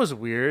 Yeah, that was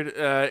weird.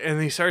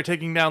 And he started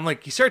taking down,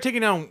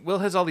 Will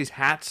has all these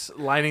hats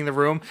lining the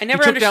room. I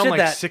never he took down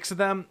understood that. 6 of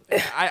them.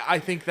 I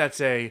think that's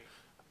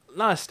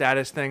not a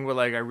status thing, but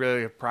like I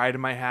really have pride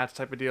in my hats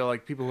type of deal.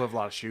 Like people who have a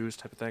lot of shoes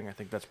type of thing. I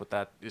think that's what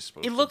that is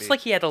supposed to be. It looks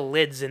like he had a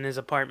lids in his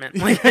apartment.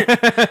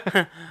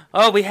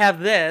 Oh, we have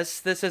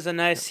this. This is a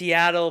nice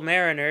Seattle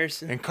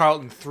Mariners. And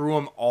Carlton threw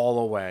them all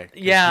away.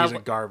 Yeah. He's a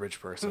garbage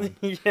person.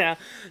 Yeah.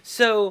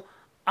 So,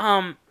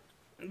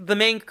 the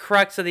main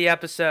crux of the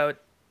episode.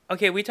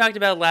 Okay, we talked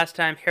about last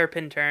time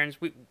hairpin turns.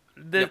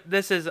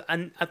 This is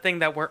a thing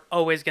that we're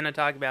always going to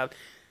talk about.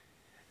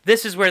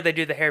 This is where they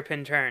do the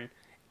hairpin turn.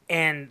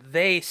 And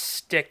they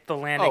stick the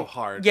landing. Oh,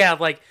 hard. Yeah,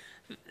 like,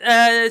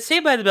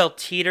 Saved by the Bell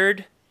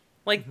teetered.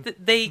 Like,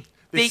 they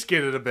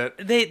skidded a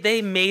bit.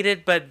 They made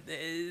it, but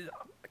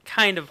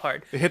kind of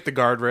hard. They hit the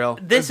guardrail.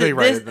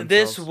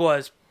 This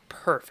was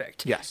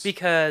perfect. Yes.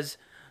 Because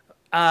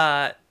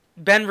Ben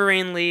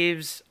Vereen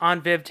leaves,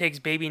 Aunt Viv takes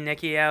baby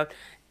Nikki out,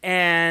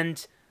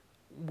 and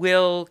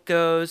Will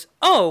goes,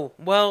 oh,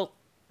 well,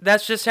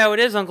 that's just how it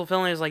is, Uncle Phil.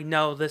 And he's like,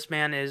 no, this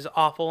man is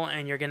awful,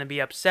 and you're going to be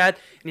upset,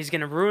 and he's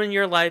going to ruin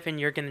your life, and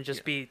you're going to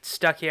just be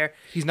stuck here.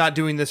 He's not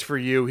doing this for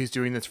you. He's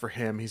doing this for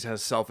him. He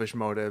has selfish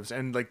motives.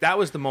 And, like, that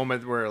was the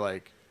moment where,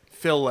 like,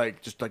 Phil,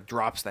 like, just, like,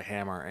 drops the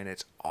hammer, and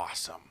it's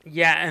awesome.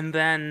 Yeah, and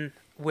then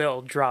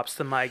Will drops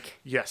the mic.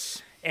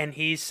 Yes. And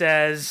he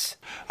says,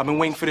 I've been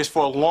waiting for this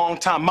for a long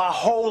time, my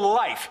whole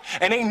life,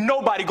 and ain't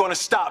nobody gonna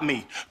stop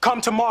me.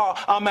 Come tomorrow,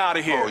 I'm out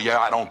of here. Oh, yeah,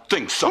 I don't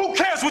think so. Who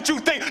cares what you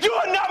think?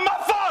 You're not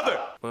my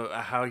father! Well,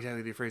 how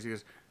exactly do you phrase it? He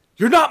goes,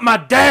 you're not my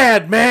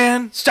dad,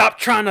 man! stop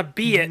trying to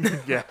be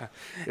it. Yeah,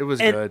 it was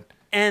good.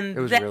 And it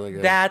was really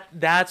good.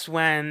 That's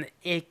when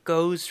it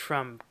goes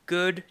from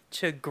good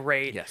to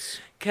great. Yes.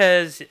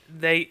 Because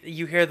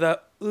you hear the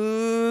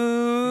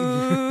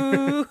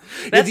ooh.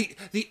 Yeah,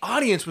 the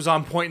audience was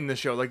on point in the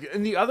show. Like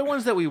in the other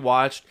ones that we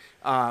watched,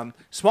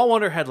 Small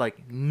Wonder had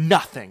like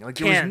nothing. Like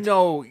there was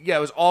no, it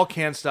was all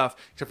canned stuff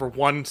except for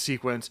one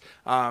sequence.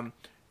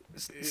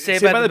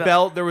 Saved by the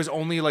Bell, there was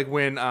only like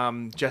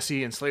when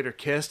Jesse and Slater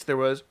kissed. There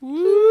was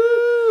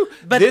woo.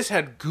 But this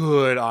had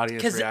good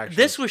audience reactions.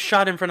 This was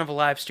shot in front of a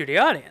live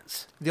studio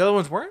audience. The other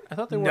ones weren't? I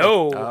thought they were.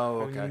 No.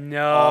 Oh, okay.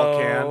 No.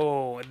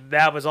 All canned.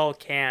 That was all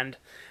canned.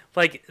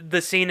 Like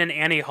the scene in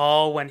Annie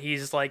Hall when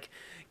he's like,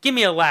 give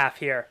me a laugh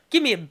here.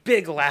 Give me a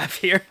big laugh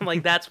here.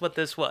 Like that's what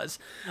this was.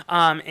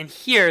 And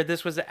here,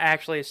 this was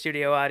actually a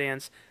studio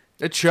audience.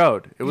 It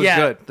showed. It was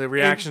good. The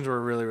reactions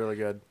were really, really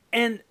good.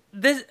 And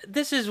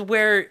this is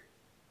where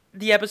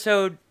the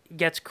episode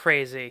gets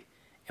crazy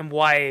and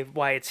why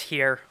it's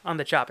here on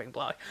the chopping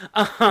block.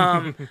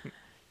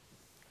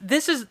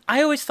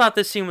 I always thought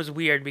this scene was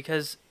weird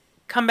because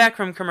come back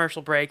from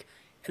commercial break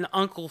and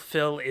Uncle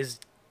Phil is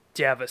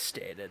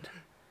devastated.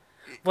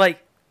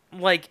 Like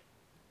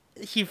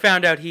he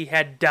found out he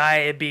had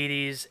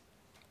diabetes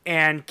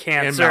and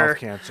cancer, and mouth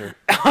cancer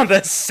on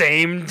the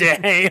same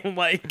day.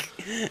 Like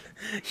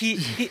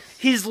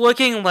he's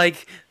looking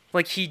like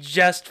he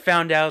just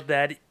found out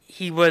that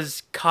he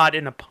was caught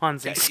in a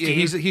Ponzi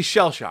scheme. He's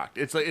shell shocked.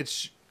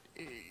 It's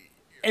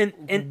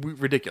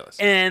ridiculous.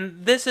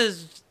 And this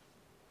is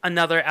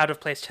another out of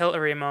place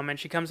Hillary moment.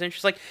 She comes in,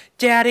 she's like,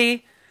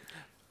 "Daddy,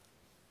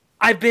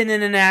 I've been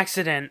in an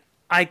accident.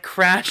 I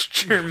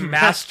crashed your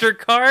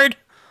MasterCard."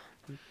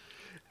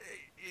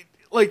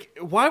 Like,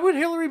 why would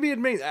Hillary be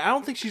admitting? I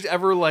don't think she's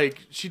ever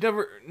she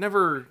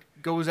never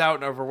goes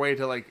out of her way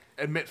to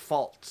admit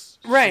faults.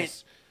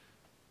 Right.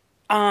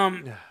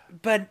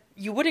 But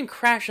you wouldn't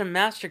crash a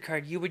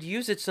MasterCard. You would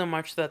use it so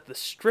much that the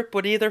strip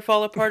would either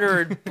fall apart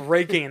or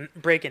break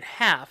in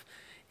half.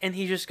 And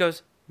he just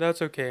goes,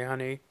 "That's okay,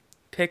 honey.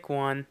 Pick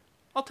one.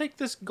 I'll take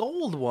this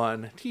gold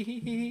one."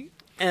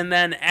 And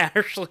then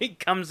Ashley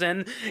comes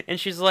in and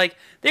she's like,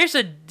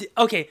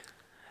 okay,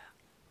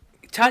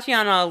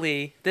 Tatiana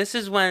Ali, this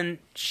is when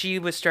she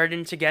was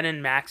starting to get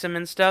in Maxim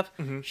and stuff.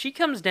 Mm-hmm. She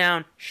comes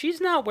down. She's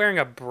not wearing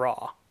a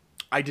bra.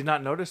 I did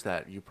not notice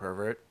that, you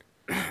pervert.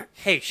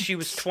 Hey, she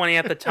was 20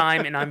 at the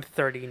time, and I'm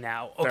 30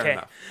 now. Okay. Fair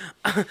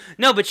enough.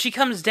 No, but she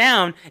comes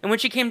down, and when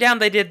she came down,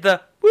 they did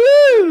the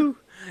woo!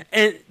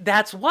 And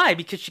that's why,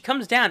 because she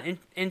comes down,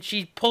 and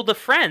she pulled the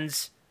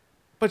Friends.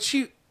 But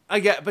she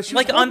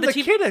was on the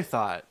kid, I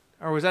thought.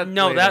 Or was that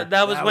No, later?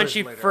 that was when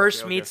she later.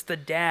 first Okay. meets the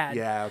dad.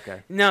 Yeah,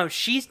 okay. No,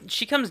 she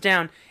comes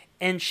down,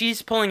 and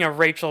she's pulling a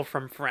Rachel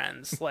from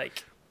Friends.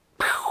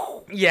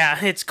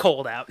 Yeah, it's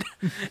cold out.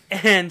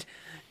 and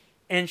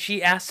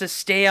she asks to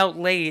stay out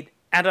late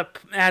at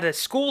a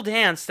school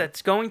dance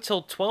that's going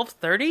till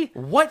 12:30.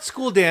 What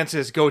school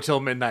dances go till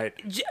midnight?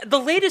 The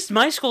latest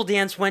my school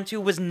dance went to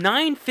was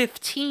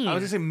 9:15. I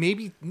was gonna say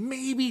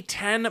maybe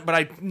 10,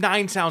 but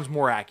 9 sounds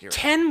more accurate.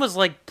 10 was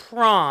like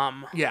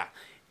prom. Yeah.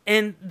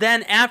 And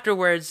then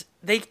afterwards,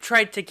 they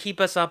tried to keep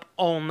us up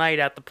all night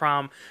at the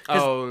prom.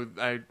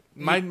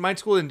 My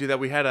school didn't do that.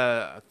 We had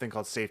a thing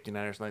called safety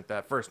night or something like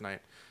that. First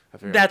night.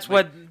 That's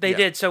what they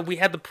did. So we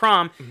had the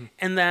prom,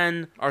 and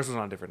then ours was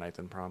on a different night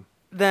than prom.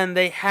 Then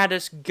they had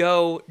us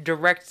go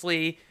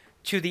directly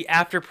to the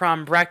after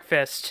prom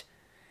breakfast,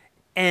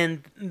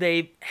 and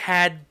they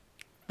had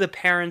the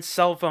parents'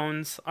 cell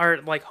phones or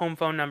home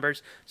phone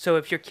numbers. So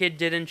if your kid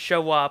didn't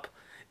show up,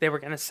 they were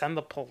going to send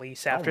the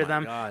police after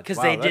them because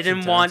they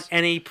didn't want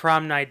any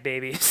prom night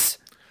babies.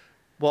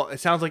 Well, it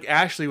sounds like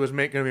Ashley was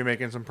going to be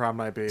making some prom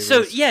night babies.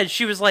 So yeah,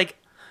 she was like,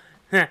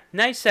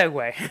 nice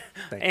segue.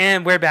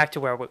 And we're back to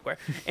where we were.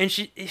 And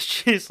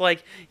she's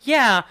like,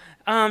 yeah,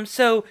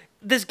 so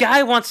this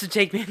guy wants to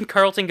take me, and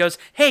Carlton goes,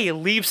 "Hey,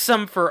 leave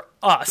some for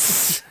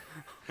us."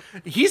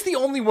 He's the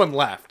only one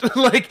left.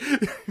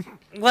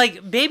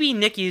 Baby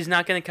Nicky's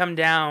not going to come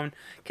down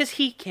because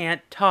he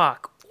can't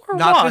talk or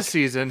not walk. This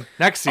season.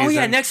 Next season. Oh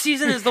yeah, next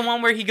season is the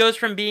one where he goes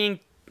from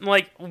being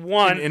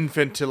one an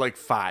infant to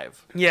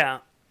 5. Yeah,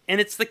 and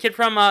it's the kid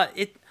from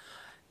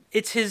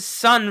it's his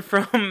son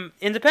from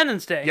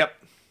Independence Day. Yep.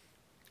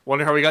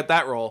 Wonder how we got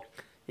that role.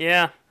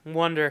 Yeah,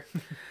 wonder.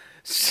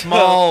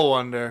 Small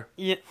wonder.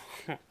 Yeah.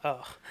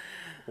 Oh.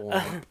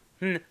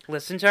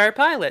 Listen to our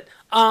pilot.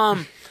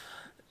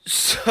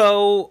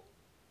 So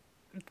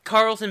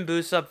Carlton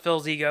boosts up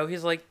Phil's ego.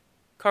 He's like,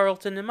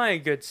 "Carlton, am I a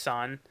good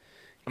son?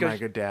 Am I a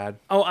good dad?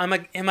 Oh, am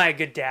I a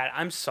good dad?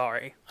 I'm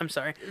sorry.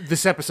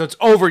 This episode's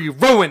over. You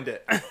ruined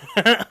it."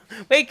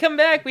 Wait, come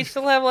back. We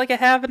still have a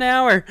half an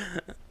hour.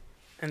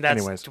 And that's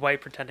Anyways.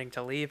 Dwight pretending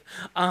to leave.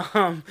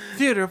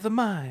 Theater of the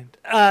mind.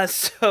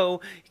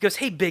 So he goes,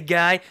 "Hey, big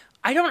guy.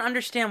 I don't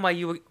understand why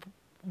you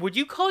would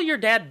you call your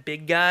dad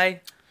big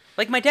guy?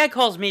 My dad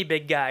calls me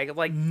big guy.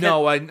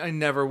 No, I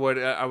never would.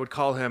 I would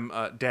call him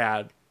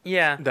dad.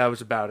 Yeah. That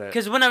was about it.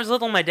 Because when I was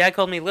little, my dad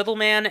called me little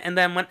man, and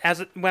then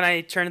when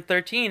I turned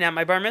 13 at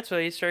my bar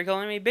mitzvah, he started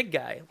calling me big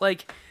guy.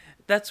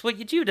 That's what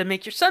you do to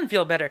make your son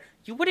feel better.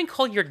 You wouldn't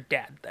call your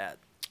dad that.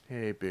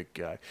 Hey, big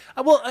guy.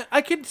 Well,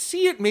 I could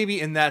see it maybe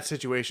in that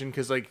situation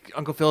because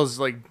Uncle Phil's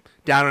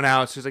down and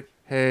out. So he's like,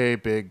 "Hey,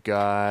 big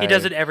guy." He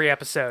does it every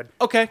episode.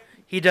 Okay.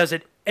 He does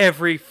it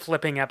every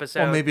flipping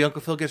episode. Well, maybe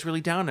Uncle Phil gets really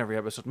down every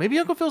episode. Maybe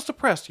Uncle Phil's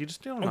depressed. You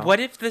just don't know. What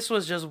if this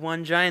was just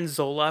one giant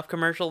Zoloft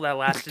commercial that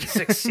lasted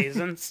 6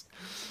 seasons?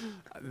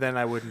 Then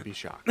I wouldn't be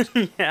shocked.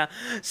 Yeah.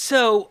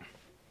 So,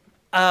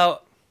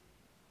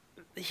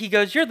 he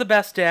goes, "You're the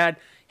best dad.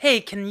 Hey,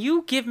 can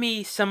you give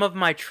me some of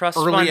my trust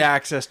fund?" Early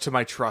access to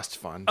my trust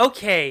fund.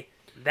 Okay,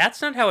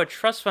 that's not how a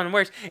trust fund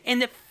works.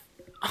 And if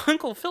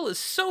Uncle Phil is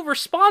so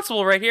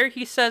responsible right here,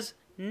 he says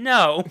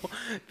no,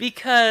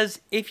 because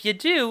if you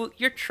do,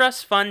 your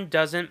trust fund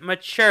doesn't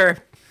mature.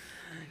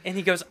 And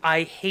he goes,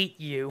 "I hate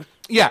you."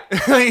 Yeah,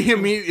 he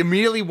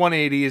immediately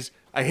 180s.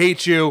 I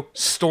hate you.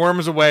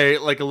 Storms away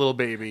like a little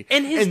baby.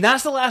 And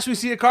that's the last we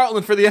see of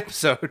Carlton for the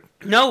episode.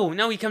 No,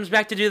 he comes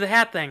back to do the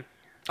hat thing.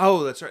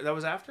 Oh, that's right. That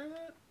was after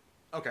that?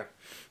 Okay.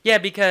 Yeah,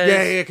 because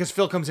Yeah, because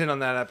Phil comes in on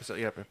that episode.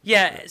 Yep.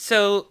 yeah.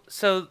 So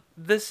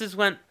this is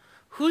when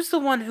who's the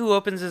one who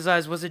opens his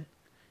eyes? Was it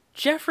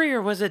Jeffrey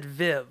or was it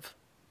Viv?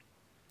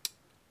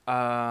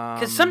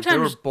 Because sometimes they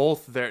were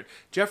both there.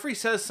 Jeffrey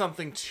says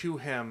something to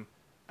him.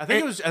 I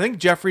think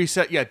Jeffrey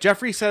said. Yeah,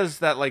 Jeffrey says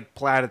that like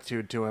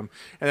platitude to him,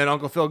 and then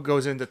Uncle Phil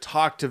goes in to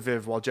talk to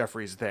Viv while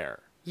Jeffrey's there.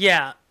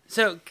 Yeah.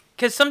 So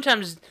because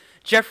sometimes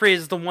Jeffrey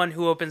is the one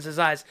who opens his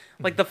eyes.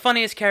 Like the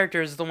funniest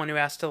character is the one who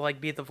has to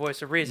like be the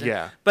voice of reason.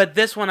 Yeah. But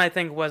this one I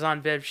think was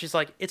on Viv. She's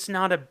like, it's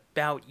not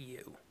about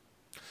you.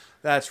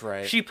 That's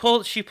right. She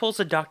pulls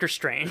a Doctor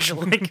Strange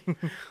like,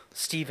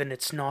 Steven,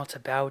 it's not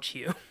about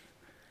you.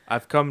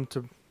 I've come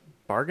to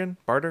barter,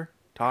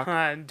 talk,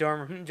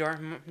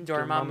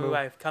 Dormammu,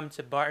 I've come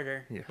to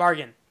barter, Yeah.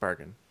 bargain.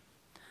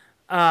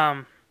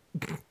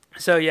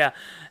 So yeah,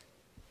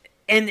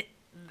 and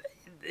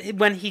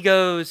when he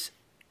goes,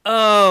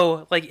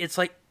 oh, like it's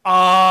like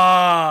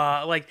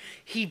like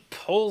he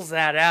pulls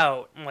that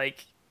out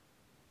like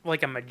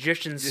a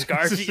magician's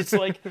scarf. It's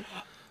like,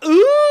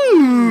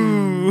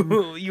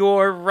 ooh,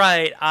 you're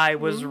right, I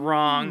was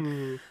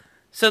wrong.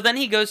 So then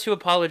he goes to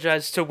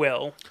apologize to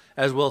Will.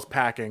 as Will's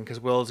packing, because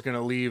Will's going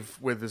to leave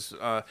with his...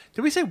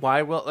 did we say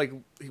why Will... Like,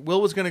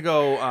 Will was going to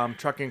go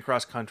trucking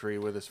cross country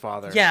with his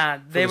father. Yeah,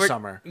 they for were... the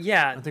summer.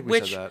 Yeah. I think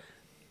we said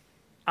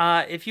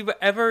that. If you've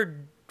ever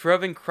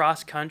driven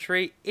cross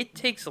country, it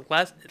takes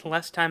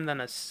less time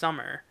than a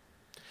summer.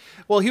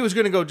 Well, he was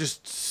going to go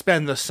just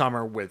spend the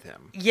summer with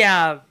him.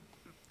 Yeah.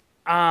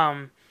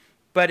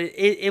 But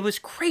it was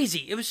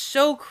crazy. It was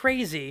so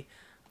crazy.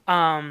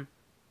 And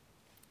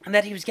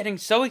that he was getting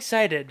so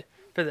excited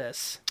for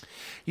this.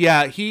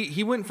 Yeah,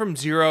 he went from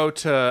 0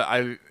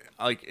 to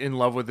in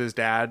love with his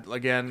dad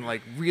again,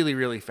 like really,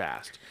 really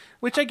fast.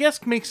 Which I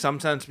guess makes some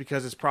sense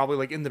because it's probably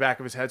like in the back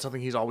of his head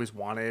something he's always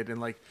wanted.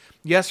 And like,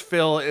 yes,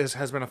 Phil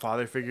has been a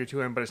father figure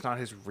to him, but it's not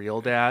his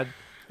real dad.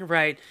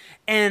 Right.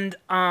 And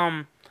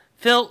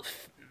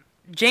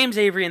James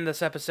Avery in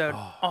this episode,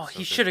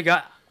 he should have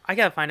got... I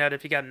gotta find out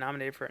if he got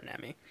nominated for an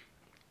Emmy.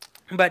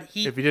 But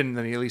if he didn't,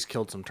 then he at least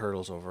killed some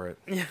turtles over it.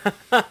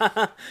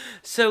 Yeah.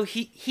 So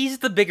he's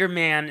the bigger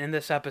man in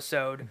this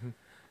episode,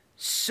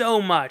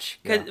 so much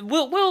because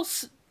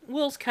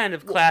Will's kind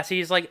of classy.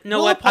 He's like,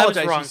 no, what? I was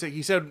wrong.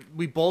 He said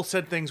we both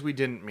said things we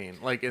didn't mean,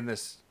 like in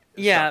this.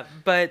 Yeah, stuff.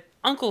 but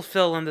Uncle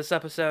Phil in this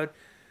episode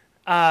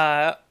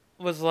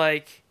was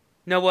like,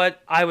 know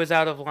what? I was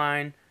out of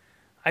line.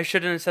 I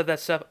shouldn't have said that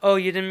stuff. Oh,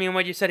 you didn't mean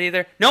what you said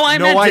either? No, I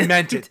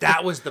meant it.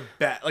 That was the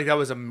best. Like, that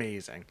was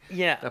amazing.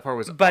 Yeah. That part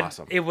was but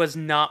awesome. It was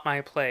not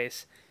my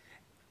place.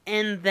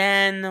 And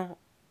then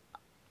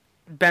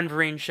Ben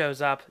Vereen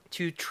shows up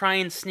to try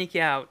and sneak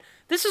out.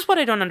 This is what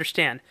I don't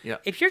understand. Yeah.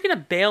 If you're going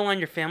to bail on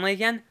your family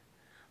again...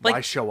 like,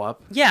 why show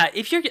up? Yeah,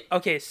 if you're...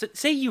 Okay, so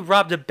say you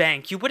robbed a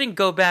bank. You wouldn't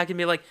go back and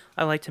be like,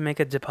 I'd like to make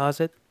a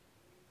deposit.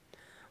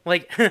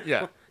 Like,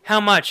 yeah.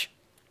 How much?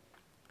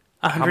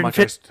 How much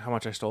I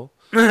stole?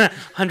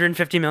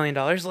 $150 million.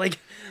 Like,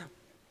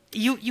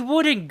 you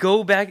wouldn't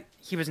go back.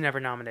 He was never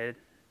nominated.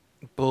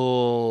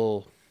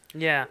 Bull.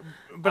 Yeah,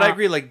 but I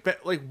agree. Like,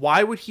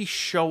 why would he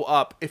show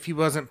up if he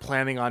wasn't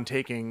planning on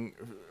taking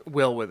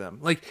Will with him?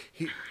 Like,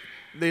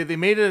 they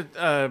made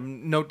a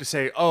note to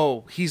say,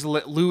 oh,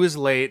 Lou is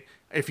late.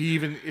 If he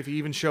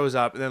even shows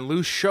up, and then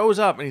Lou shows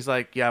up, and he's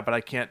like, yeah, but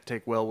I can't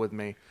take Will with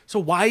me. So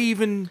why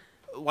even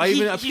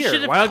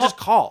appear? Why not just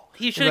call?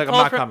 He should have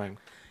called. I'm not coming.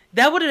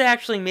 That would have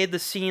actually made the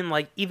scene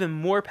like even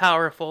more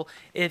powerful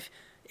if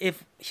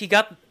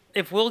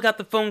Will got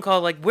the phone call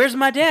like, "Where's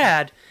my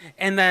dad?"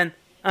 and then,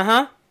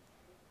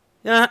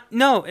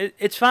 no,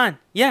 it's fine.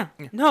 Yeah,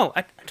 no,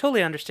 I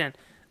totally understand.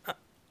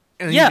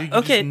 And yeah, you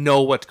okay. Just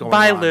know what's going on.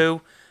 Bye, Lou.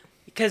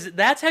 Because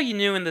that's how you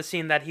knew in the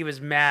scene that he was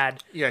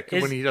mad. Yeah,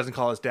 when he doesn't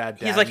call his dad.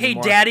 He's like,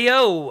 anymore. "Hey,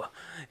 Daddy-o,"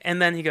 and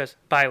then he goes,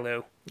 "Bye,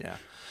 Lou." Yeah.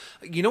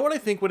 You know what I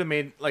think would have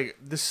made like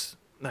this.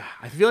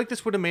 I feel like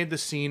this would have made the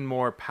scene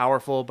more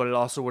powerful, but it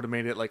also would have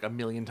made it like a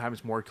million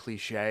times more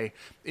cliche.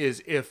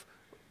 Is if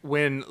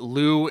when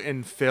Lou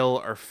and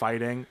Phil are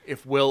fighting,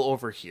 if Will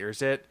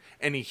overhears it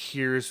and he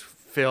hears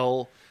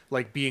Phil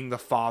like being the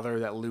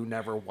father that Lou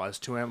never was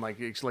to him, like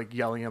it's like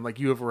yelling at him, like,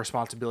 you have a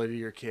responsibility to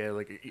your kid,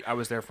 like I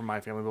was there for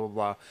my family, blah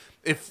blah blah.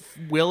 If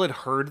Will had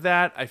heard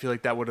that, I feel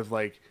like that would have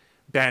like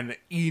been an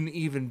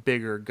even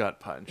bigger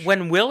gut punch.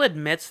 When Will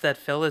admits that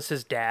Phil is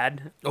his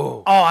dad,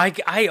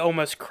 I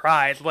almost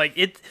cried. Like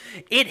it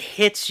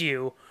hits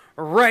you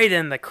right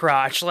in the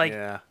crotch. Like,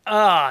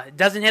 it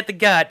doesn't hit the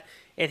gut.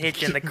 It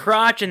hits you in the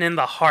crotch and in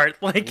the heart.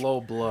 Like low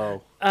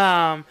blow.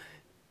 And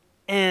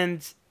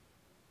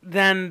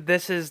then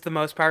this is the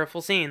most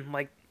powerful scene.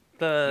 Like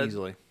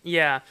easily.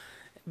 Yeah,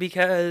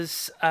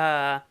 because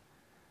I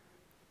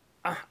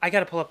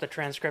got to pull up the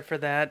transcript for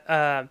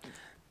that.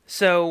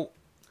 So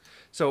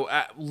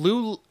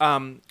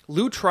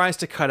Lou tries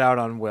to cut out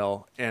on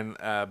Will, and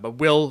but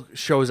Will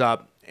shows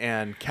up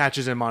and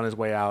catches him on his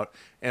way out.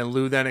 And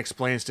Lou then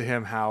explains to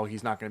him how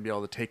he's not going to be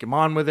able to take him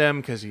on with him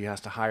because he has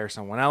to hire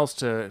someone else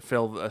to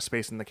fill a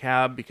space in the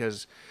cab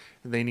because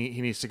He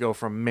needs to go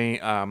from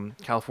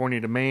California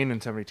to Maine in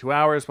 72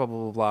 hours. Blah blah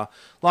blah blah.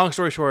 Long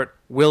story short,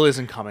 Will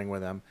isn't coming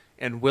with him,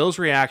 and Will's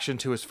reaction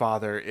to his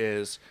father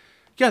is,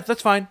 "Yeah,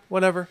 that's fine.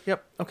 Whatever.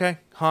 Yep. Okay.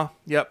 Huh.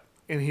 Yep."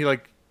 And he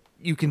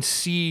you can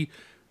see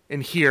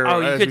and hear.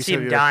 Oh, you could see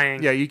him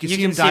dying. Yeah, you can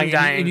see him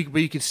dying.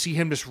 But you could see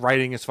him just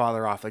writing his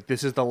father off. Like,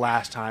 this is the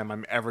last time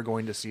I'm ever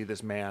going to see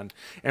this man.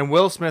 And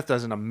Will Smith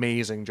does an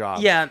amazing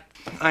job. Yeah.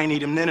 I ain't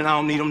need him then, and I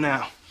don't need him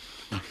now.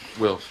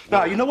 Will.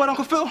 Now, you know what,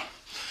 Uncle Phil?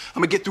 I'm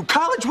gonna get through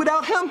college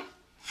without him.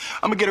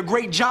 I'm gonna get a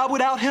great job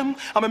without him.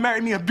 I'm gonna marry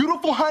me a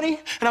beautiful honey,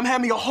 and I'm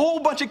having me a whole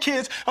bunch of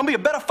kids. I'm gonna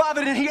be a better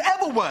father than he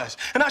ever was.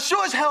 And I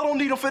sure as hell don't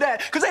need him for that,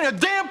 because ain't a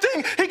damn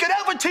thing he could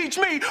ever teach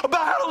me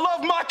about how to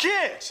love my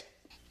kids.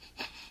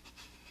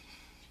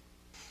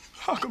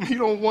 How come he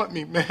don't want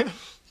me, man?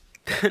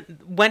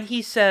 When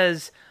he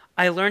says,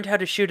 I learned how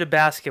to shoot a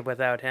basket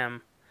without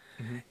him,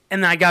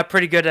 and I got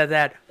pretty good at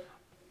that,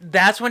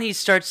 that's when he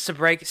starts to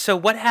break. So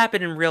what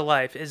happened in real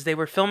life is they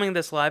were filming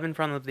this live in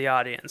front of the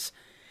audience,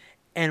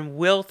 and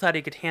Will thought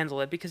he could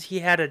handle it because he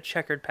had a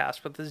checkered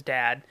past with his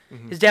dad.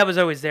 His dad was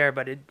always there,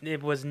 but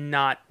it was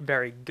not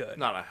very good.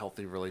 Not a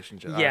healthy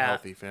relationship. Yeah. Not a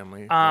healthy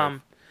family.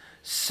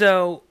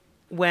 So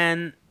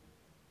when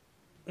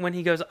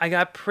he goes, I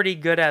got pretty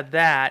good at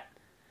that.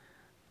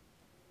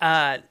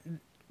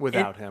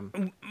 Without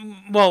him.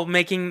 Well,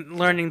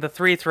 learning the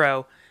free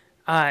throw,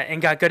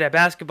 and got good at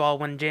basketball.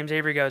 When James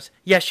Avery goes,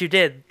 yes, you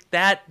did.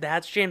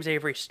 That's James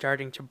Avery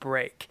starting to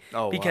break.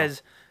 Oh,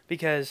 because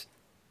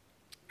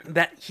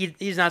that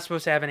he's not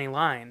supposed to have any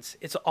lines.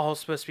 It's all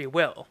supposed to be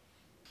Will.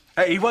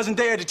 Hey, he wasn't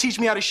there to teach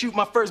me how to shoot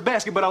my first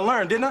basket, but I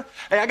learned, didn't I?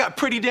 Hey, I got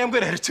pretty damn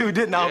good at it too,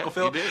 didn't I, Uncle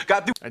Phil? You did.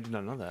 Got through. I did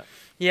not know that.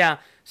 Yeah.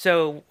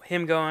 So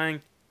him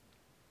going,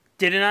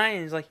 didn't I?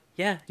 And he's like,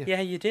 yeah,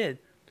 you did.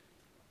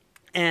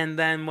 And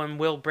then when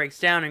Will breaks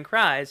down and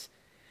cries,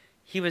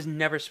 he was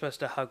never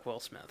supposed to hug Will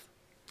Smith.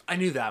 I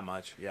knew that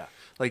much, yeah.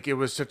 Like, it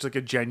was such a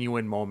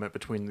genuine moment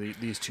between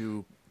these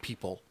two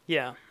people.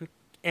 Yeah.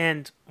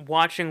 And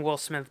watching Will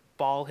Smith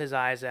bawl his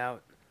eyes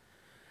out.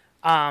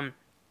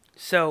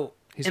 So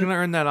He's going to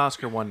earn that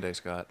Oscar one day,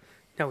 Scott.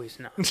 No, he's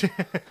not.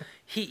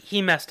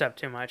 He messed up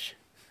too much.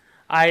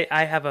 I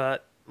have a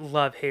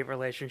love-hate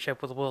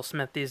relationship with Will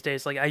Smith these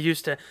days. Like, I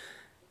used to...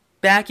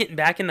 Back in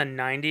the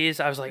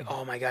 90s, I was like,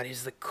 oh my God,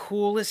 he's the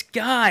coolest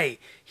guy.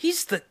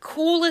 He's the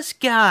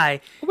coolest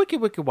guy. Wicked,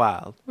 wicked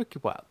wild.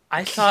 Wicked wild.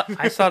 I saw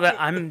that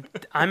I'm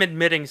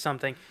admitting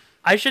something.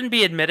 I shouldn't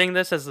be admitting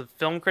this as a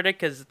film critic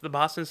because the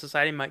Boston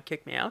Society might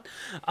kick me out.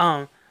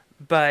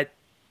 But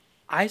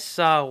I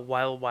saw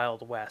Wild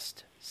Wild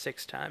West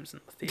 6 times in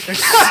the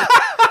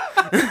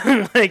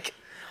theater. Like,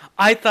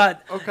 I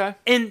thought... Okay.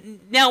 And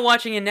now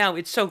watching it now,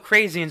 it's so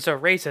crazy and so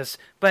racist,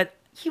 but...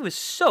 He was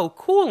so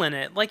cool in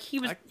it. Like, he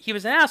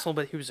was an asshole,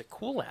 but he was a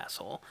cool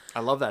asshole. I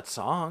love that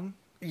song.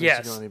 Yes.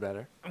 Doesn't go any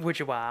better.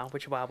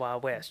 Wichita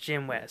Wild West,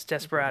 Jim West,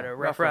 Desperado,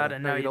 Rough Rider,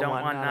 no, you don't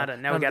want nada.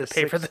 Now we got to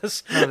pay for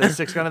this. None of this,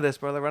 6 run of this,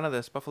 brother, run of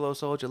this. Buffalo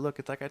Soldier, look,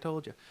 it's like I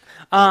told you.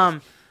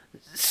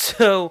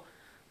 So,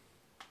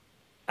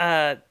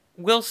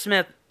 Will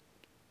Smith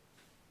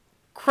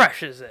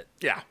crushes it.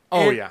 Yeah.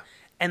 Oh, yeah.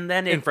 And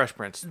then in Fresh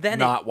Prince,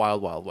 not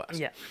Wild Wild West.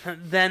 Yeah.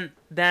 Then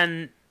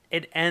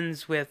it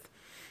ends with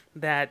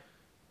that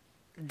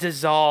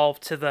dissolve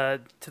to the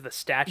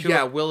statue.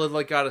 Yeah, Will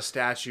had got a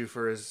statue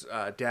for his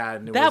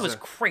dad. And that was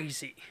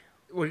crazy.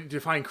 What do you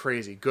define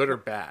crazy? Good or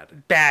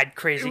bad? Bad,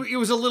 crazy. It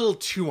was a little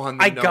too on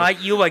the nose.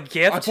 Got you a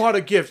gift. I bought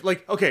a gift.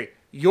 Like, okay,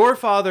 your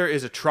father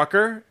is a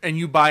trucker, and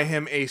you buy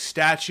him a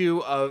statue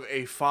of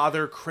a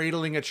father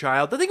cradling a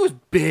child. I think it was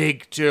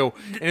big too,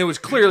 and it was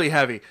clearly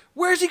heavy.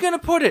 Where's he gonna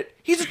put it?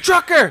 He's a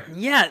trucker.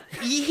 Yeah,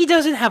 he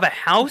doesn't have a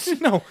house.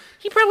 No.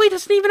 He probably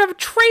doesn't even have a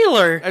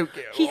trailer.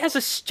 Okay. He has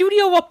a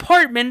studio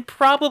apartment,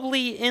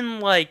 probably in,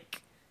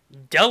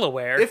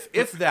 Delaware.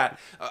 If that.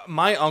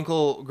 My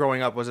uncle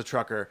growing up was a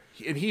trucker,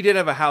 and he did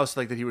have a house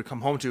that he would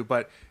come home to,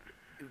 but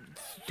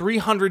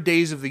 300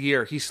 days of the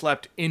year he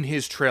slept in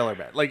his trailer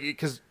bed.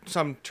 Because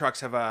some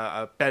trucks have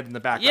a bed in the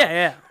back.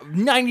 Yeah.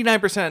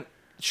 99%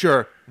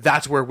 sure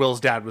that's where Will's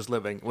dad was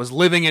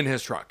living in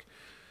his truck.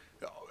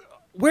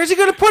 Where's he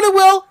going to put it,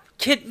 Will?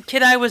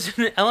 Kid I was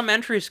in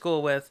elementary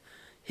school with,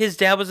 his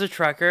dad was a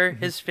trucker.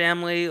 Mm-hmm. His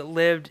family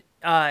lived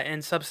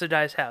in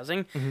subsidized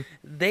housing.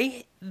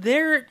 Mm-hmm.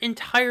 Their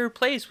entire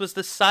place was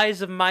the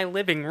size of my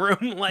living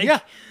room.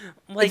 That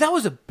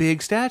was a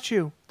big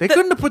statue. They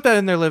couldn't have put that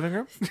in their living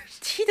room.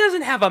 He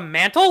doesn't have a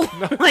mantle.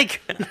 No.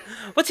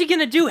 What's he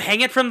gonna do? Hang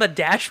it from the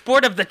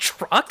dashboard of the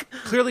truck?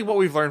 Clearly, what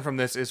we've learned from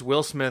this is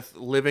Will Smith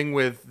living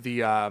with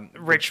the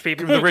rich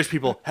people. The rich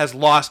people has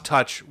lost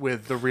touch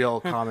with the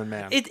real common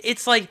man.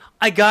 It's like,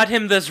 I got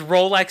him this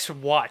Rolex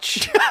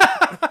watch.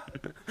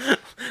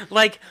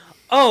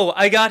 Oh,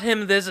 I got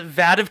him this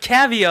vat of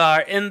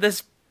caviar and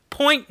this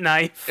point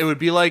knife. It would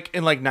be like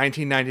in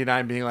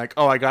 1999 being like,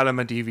 oh, I got him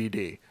a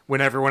DVD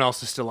when everyone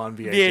else is still on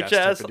VHS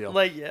type of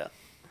deal.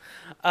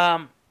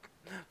 Yeah.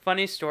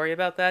 Funny story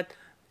about that.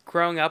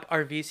 Growing up,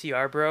 our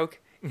VCR broke,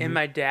 and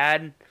my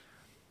dad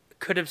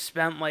could have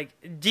spent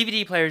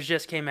DVD players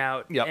just came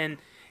out, yep.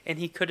 and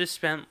he could have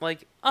spent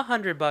like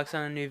 $100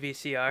 on a new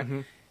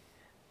VCR.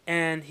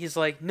 And he's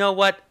like, "Know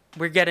what?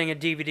 We're getting a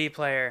DVD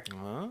player."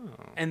 Oh.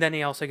 And then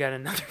he also got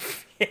another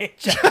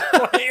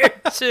VHS player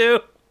too.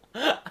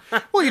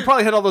 Well, you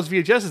probably had all those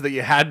VHSs that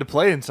you had to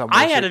play in some way.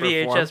 I had a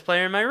shape, or VHS form.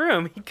 player in my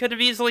room. He could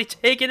have easily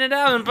taken it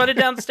out and put it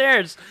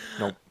downstairs.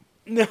 Nope.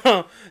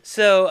 No.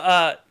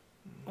 So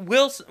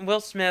Will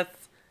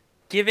Smith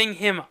giving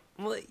him,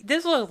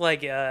 this looked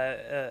like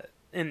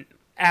an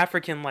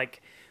African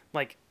like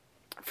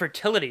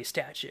fertility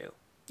statue.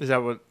 Is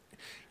that what?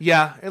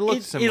 Yeah, it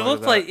looked similar.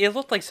 It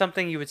looked like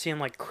something you would see in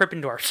like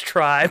Krippendorf's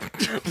tribe.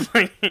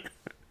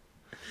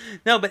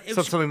 No, but it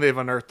was something they've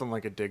unearthed on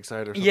like a dig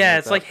site or something. yeah. like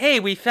It's that. like,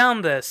 hey, we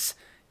found this.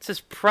 It's this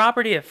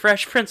property of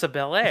Fresh Prince of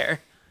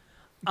Bel-Air.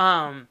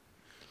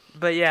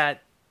 But yeah,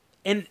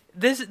 and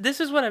this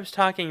is what I was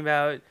talking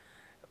about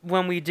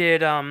when we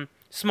did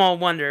Small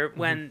Wonder,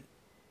 when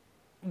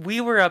we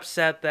were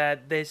upset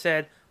that they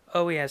said,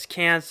 "Oh, he has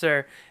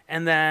cancer,"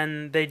 and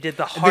then they did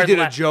the hard. They did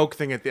a joke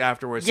thing at the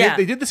afterwards. Yeah.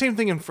 They did the same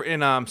thing in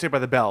Saved by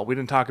the Bell. We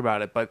didn't talk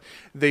about it, but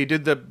they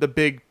did the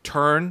big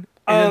turn,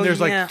 and then there's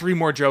yeah. like 3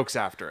 more jokes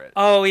after it.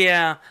 Oh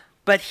yeah,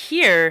 but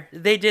here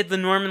they did the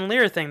Norman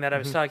Lear thing that I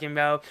was talking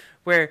about,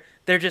 where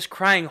they're just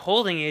crying,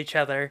 holding each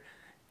other,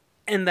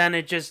 and then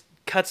it just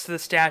cuts to the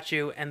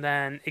statue, and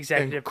then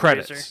executive And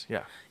credits. producer.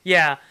 Yeah.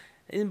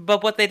 Yeah,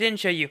 but what they didn't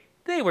show you,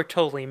 they were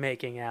totally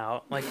making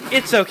out. Like,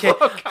 it's okay.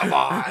 Oh, come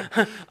on.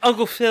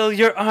 Uncle Phil,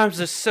 your arms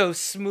are so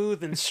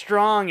smooth and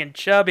strong and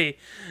chubby.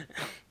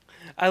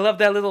 I love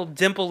that little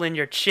dimple in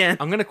your chin.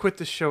 I'm gonna quit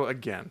this show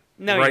again.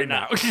 No, right you're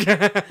now.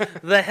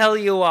 not. The hell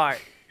you are.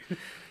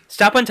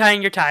 Stop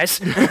untying your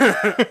ties.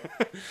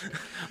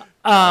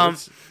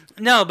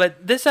 No,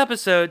 but this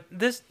episode,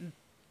 this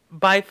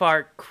by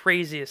far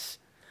craziest.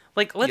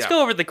 Like, let's Yeah.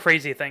 go over the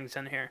crazy things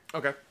in here.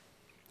 Okay.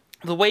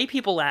 The way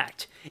people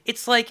act.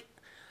 It's like,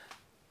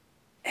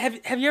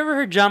 have you ever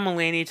heard John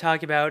Mulaney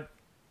talk about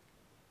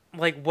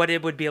like what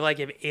it would be like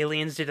if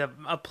aliens did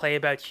a play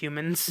about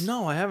humans?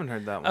 No, I haven't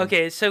heard that one.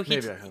 Okay, so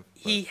Maybe I have,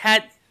 he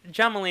had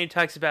John Mulaney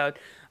talks about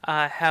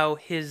how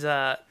his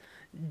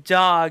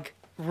dog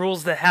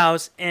rules the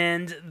house,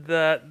 and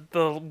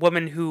the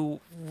woman who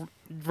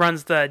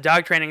runs the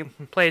dog training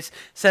place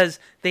says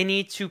they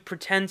need to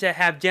pretend to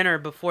have dinner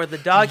before the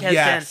dog has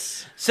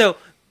Yes. dinner. So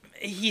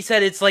he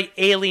said it's like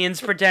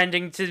aliens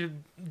pretending to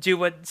do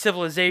what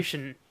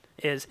civilization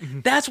is.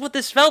 That's what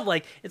this felt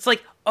like. It's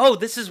like, oh,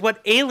 this is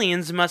what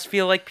aliens must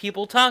feel like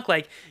people talk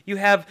like. You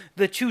have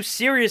the 2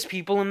 serious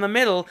people in the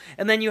middle,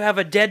 and then you have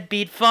a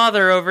deadbeat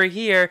father over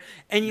here,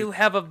 and you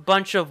have a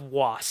bunch of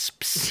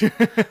wasps.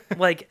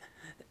 Like,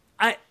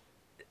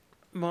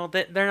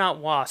 they're not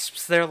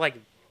wasps. They're like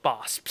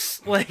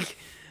bosps. Like,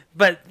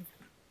 but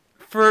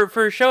for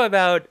a show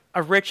about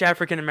a rich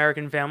African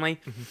American family,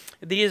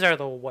 these are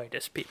the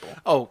whitest people.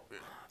 Oh,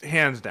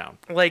 hands down.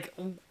 Like,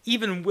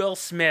 even Will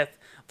Smith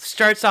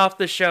starts off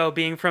the show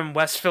being from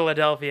West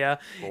Philadelphia.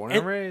 Born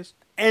and raised.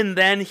 And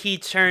then he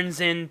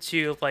turns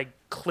into, like,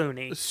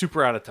 Clooney.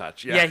 Super out of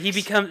touch. Yeah, he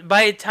becomes,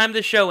 by the time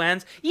the show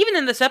ends, even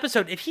in this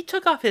episode, if he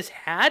took off his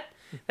hat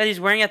that he's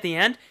wearing at the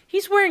end,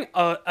 he's wearing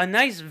a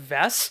nice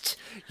vest.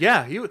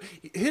 Yeah,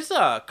 his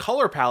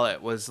color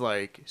palette was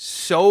like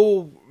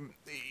so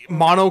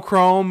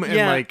monochrome and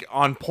like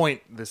on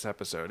point this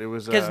episode. It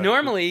was because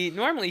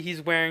normally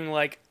he's wearing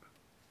like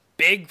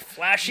big,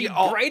 flashy,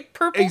 bright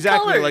purple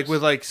exactly colors. like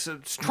with like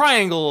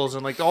triangles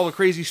and like all the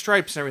crazy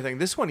stripes and everything.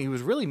 This one he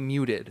was really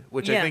muted,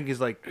 which I think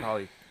is like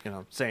probably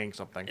saying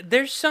something.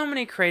 There's so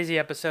many crazy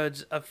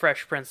episodes of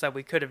Fresh Prince that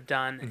we could have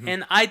done,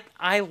 and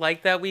I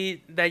like that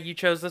you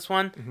chose this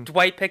one.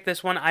 Dwight picked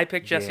this one. I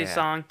picked Jesse's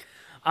song,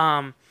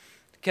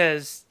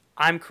 because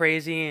I'm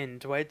crazy and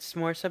Dwight's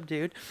more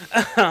subdued.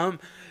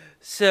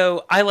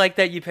 So I like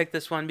that you picked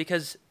this one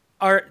because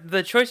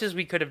the choices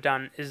we could have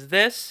done is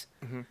this.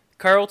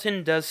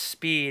 Carlton does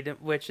Speed,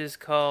 which is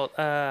called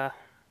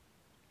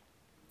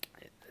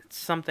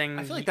something.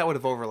 I feel like that would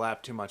have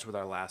overlapped too much with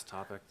our last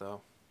topic,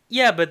 though.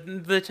 Yeah,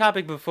 but the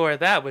topic before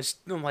that was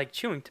like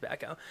chewing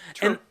tobacco.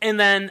 True. And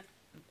then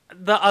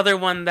the other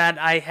one that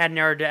I had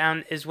narrowed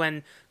down is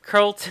when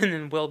Carlton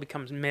and Will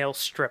becomes male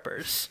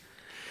strippers.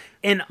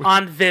 And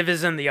Aunt Viv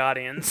is in the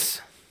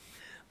audience.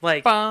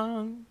 Like,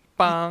 bang,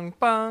 bang,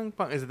 bang,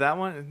 bang. Is it that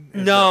one?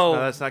 No. No,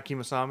 that's not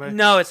Kimasame?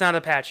 No, it's not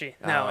Apache.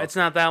 No, Oh, it's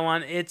not that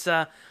one. It's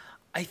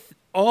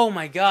oh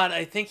my god,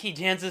 I think he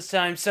dances to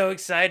I'm So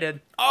Excited.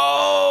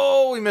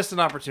 Oh, we missed an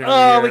opportunity.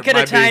 Oh, here. we could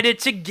have Might be- tied it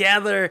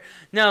together.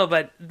 No,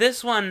 but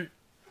this one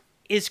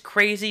is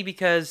crazy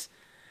because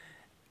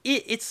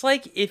it's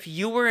like if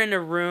you were in a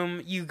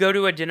room, you go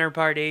to a dinner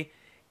party,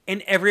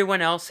 and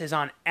everyone else is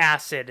on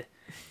acid.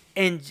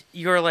 And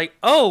you're like,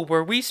 oh,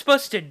 were we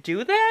supposed to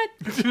do that?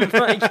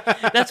 Like,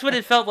 that's what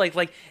it felt like.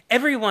 Like,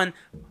 everyone,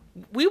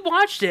 we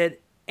watched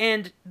it,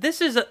 and this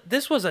was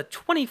a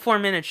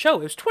 24-minute show.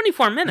 It was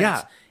 24 minutes.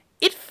 Yeah.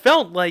 It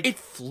felt like... It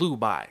flew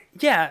by.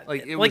 Yeah,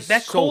 Like, it like was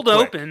that so cold quick.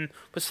 open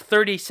was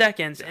 30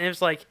 seconds, and it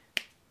was like...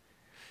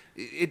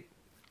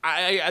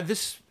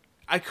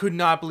 I could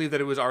not believe that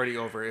it was already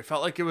over. It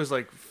felt like it was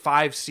like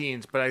 5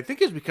 scenes, but I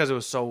think it's because it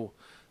was so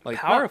like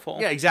powerful.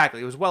 Yeah,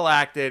 exactly. It was well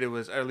acted. It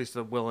was, or at least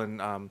the Will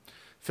and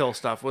Phil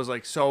stuff was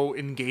like so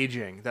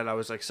engaging that I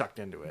was like sucked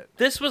into it.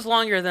 This was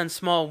longer than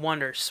Small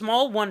Wonder.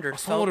 Small Wonder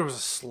was a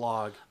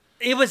slog.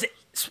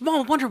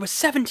 Small Wonder was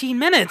 17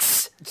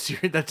 minutes.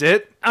 That's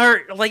it?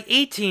 Or like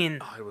 18.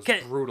 Oh, it was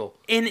brutal.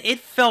 And it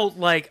felt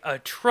like a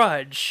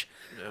trudge.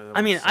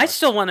 I mean, I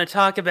still want to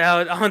talk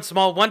about on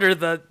Small Wonder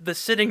the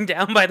sitting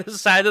down by the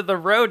side of the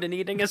road and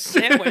eating a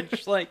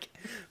sandwich. Like,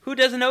 who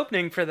does an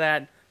opening for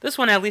that? This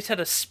one at least had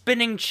a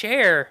spinning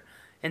chair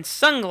and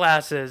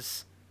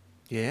sunglasses.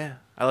 Yeah,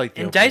 I like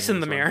the and dice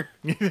in the mirror.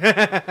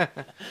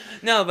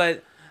 No,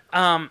 but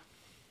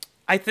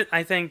I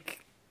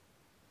think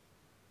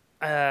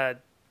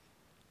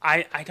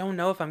I don't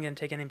know if I'm going to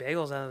take any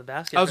bagels out of the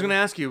basket. I was going to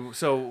ask you,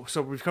 so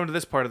we've come to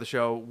this part of the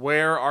show.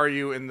 Where are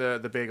you in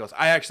the bagels?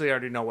 I actually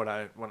already know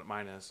what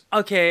mine is.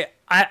 Okay,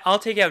 I'll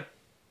take out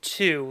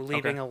 2,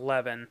 leaving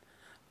 11.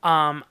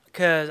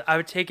 Because I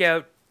would take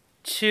out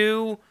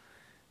 2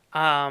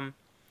 for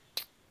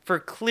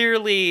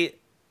clearly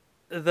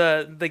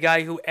the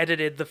guy who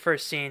edited the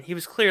first scene. He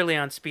was clearly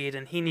on speed,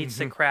 and he needs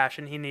to crash,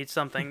 and he needs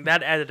something.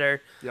 That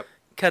editor,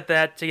 cut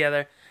that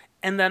together.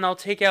 And then I'll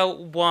take out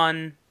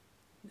 1...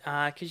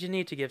 because you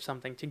need to give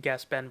something to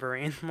guest Ben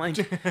Vereen. Like,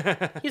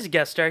 he's a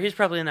guest star. He's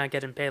probably not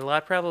getting paid a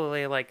lot.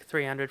 Probably like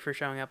 $300 for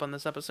showing up on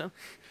this episode.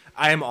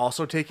 I am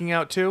also taking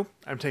out 2.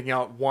 I'm taking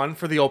out 1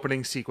 for the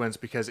opening sequence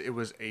because it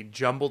was a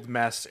jumbled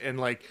mess and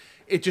like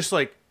it just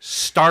like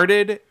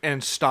started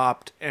and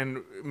stopped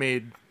and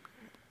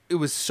it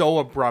was so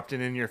abrupt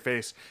and in your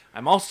face.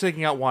 I'm also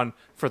taking out 1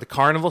 for the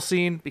carnival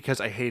scene because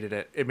I hated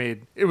it.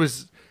 It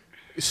was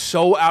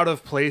so out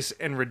of place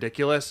and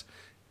ridiculous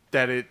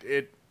that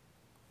it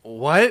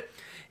what?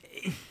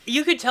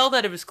 You could tell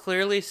that it was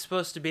clearly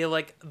supposed to be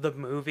like the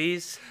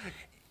movies,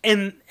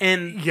 and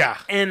yeah,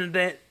 and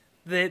that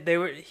they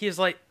were. He's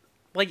like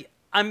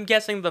I'm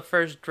guessing the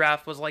first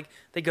draft was like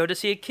they go to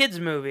see a kids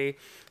movie,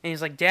 and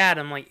he's like, Dad,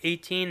 I'm like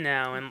 18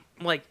 now, and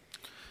like,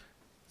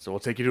 so we'll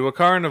take you to a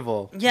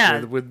carnival.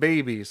 Yeah, with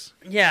babies.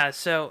 Yeah,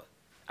 so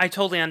I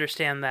totally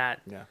understand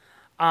that. Yeah.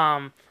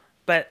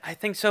 But I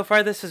think so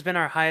far this has been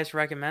our highest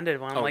recommended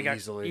one. Oh,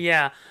 easily.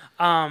 Yeah.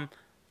 I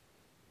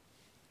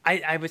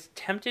was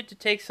tempted to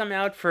take some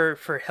out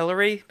for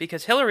Hillary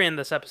because Hillary in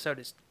this episode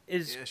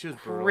is she was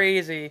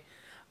crazy.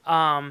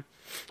 I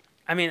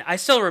mean, I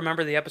still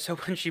remember the episode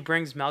when she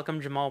brings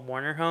Malcolm Jamal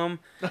Warner home,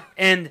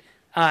 and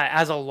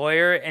as a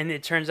lawyer, and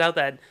it turns out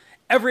that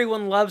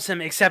everyone loves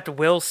him except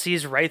Will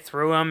sees right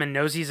through him and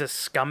knows he's a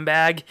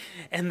scumbag,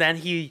 and then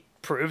he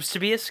proves to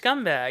be a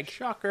scumbag.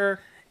 Shocker.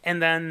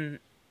 And then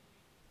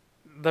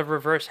the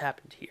reverse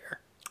happened here.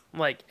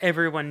 Like,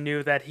 everyone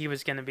knew that he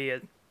was going to be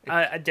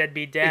a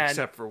deadbeat dad.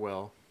 Except for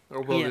Will.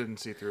 Or Will didn't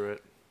see through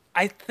it.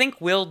 I think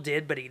Will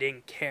did, but he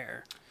didn't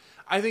care.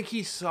 I think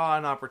he saw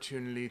an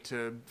opportunity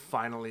to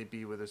finally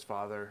be with his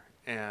father,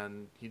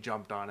 and he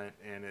jumped on it,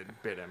 and it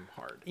bit him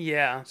hard.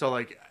 Yeah. So,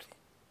 like,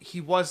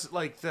 he was,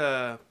 like,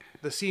 the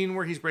scene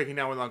where he's breaking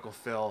down with Uncle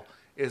Phil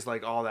is,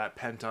 like, all that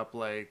pent-up,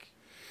 like,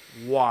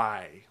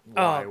 why?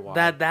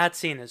 That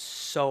scene is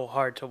so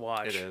hard to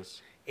watch. It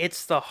is.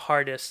 It's the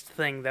hardest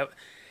thing that...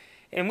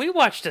 And we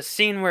watched a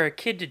scene where a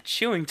kid did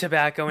chewing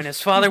tobacco and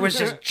his father was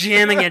just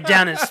jamming it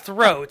down his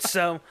throat.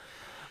 So,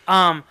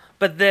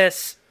 but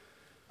this...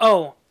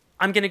 Oh,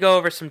 I'm going to go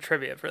over some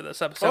trivia for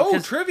this episode. Oh,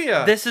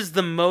 trivia! This is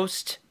the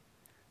most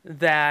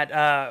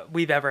that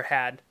we've ever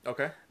had.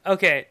 Okay.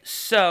 Okay,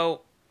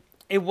 so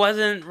it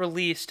wasn't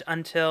released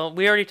until...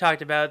 We already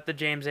talked about the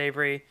James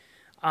Avery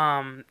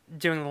doing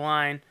the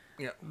line.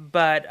 Yeah.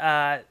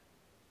 But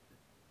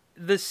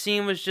the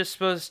scene was just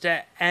supposed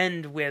to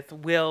end with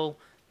Will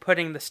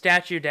putting the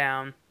statue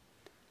down.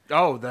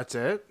 Oh, that's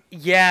it?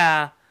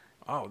 Yeah.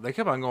 Oh, they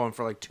kept on going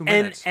for like 2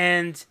 minutes.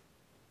 And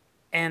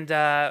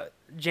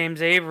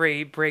James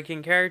Avery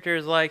breaking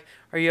characters like,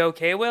 "Are you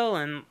okay, Will?"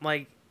 And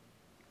like,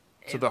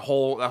 so that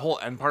whole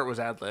end part was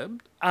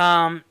ad-libbed?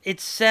 It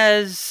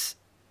says,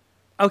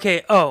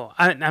 okay. Oh,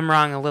 I'm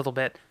wrong a little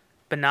bit,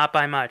 but not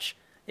by much.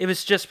 It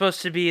was just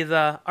supposed to be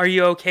the, "Are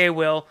you okay,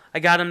 Will? I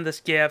got him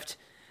this gift.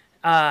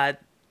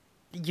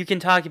 You can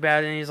talk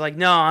about it." And he's like,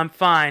 "No, I'm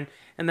fine."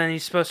 And then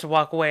he's supposed to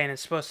walk away, and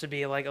it's supposed to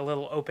be like a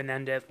little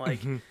open-ended,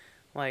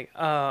 like,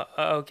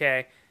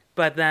 okay.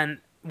 But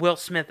then Will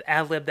Smith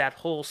ad-libbed that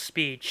whole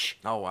speech.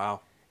 Oh, wow.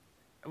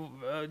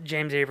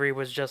 James Avery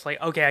was just like,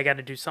 okay, I got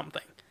to do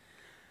something.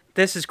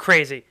 This is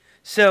crazy.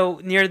 So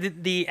near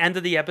the end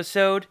of the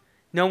episode,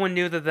 no one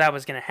knew that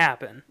was going to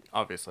happen.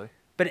 Obviously.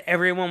 But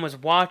everyone was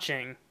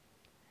watching.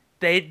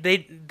 They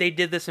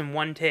did this in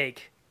one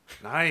take.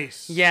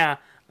 Nice. Yeah.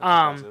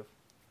 That's impressive.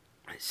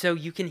 So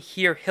you can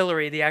hear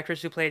Hillary, the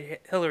actress who played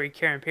Hillary,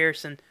 Karen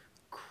Pearson,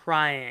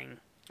 crying.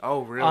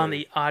 Oh, really? On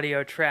the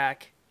audio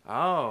track. Oh,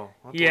 I'll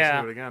have to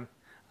listen to it again.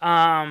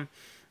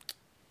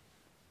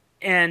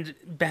 And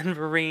Ben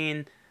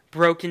Vereen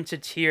broke into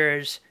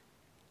tears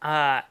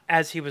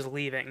as he was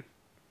leaving.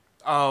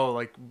 Oh,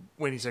 like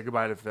when he said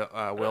goodbye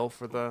to Will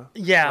for the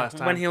last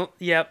time?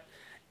 Yep.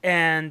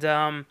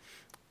 And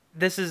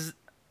this is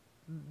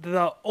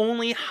the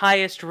only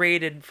highest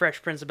rated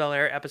Fresh Prince of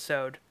Bel-Air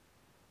episode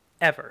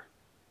ever.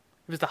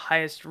 It was the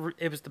highest.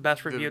 It was the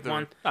best reviewed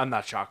one. I'm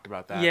not shocked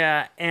about that.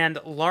 Yeah, and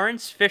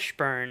Lawrence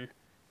Fishburne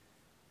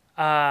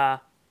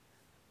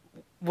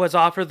was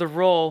offered the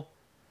role,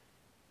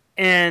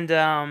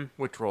 and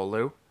Which role,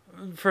 Lou?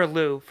 for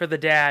Lou, for the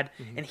dad,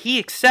 and he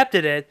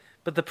accepted it,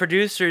 but the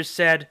producers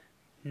said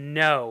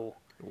no.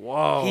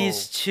 Whoa.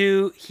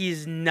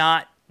 He's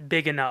not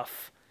big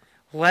enough.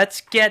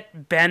 Let's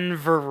get Ben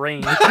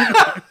Vereen.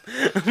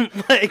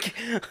 Like,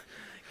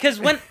 because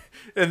when...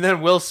 And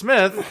then Will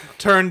Smith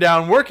turned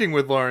down working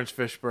with Lawrence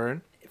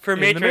Fishburne For in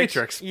Matrix. The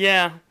Matrix.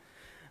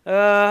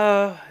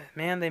 Yeah.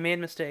 Man, they made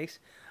mistakes.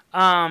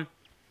 And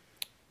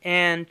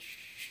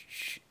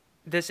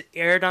this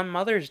aired on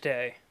Mother's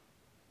Day.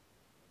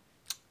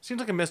 Seems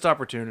like a missed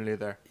opportunity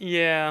there.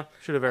 Yeah.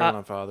 Should have aired it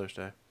on Father's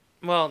Day.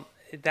 Well,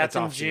 that's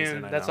in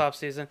off-season, June. That's know. off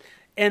season.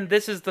 And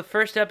this is the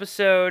first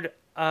episode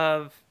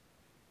of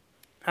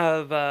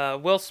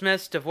Will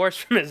Smith's divorce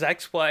from his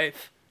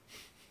ex-wife.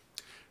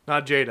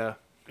 Not Jada.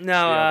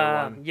 No, the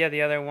other one. Yeah,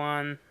 the other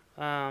one.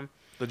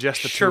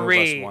 Just the two of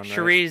us one, right?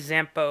 Cherie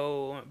Zampanino.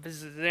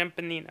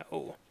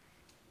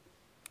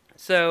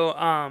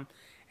 So,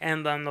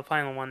 and then the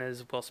final one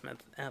is Will Smith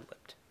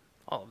ad-libbed.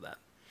 All of that.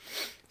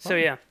 So,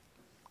 yeah.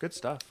 Good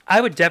stuff.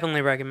 I would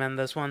definitely recommend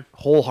this one.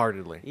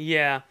 Wholeheartedly.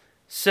 Yeah.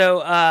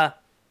 So,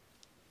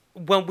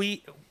 when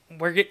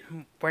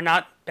we're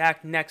not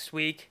back next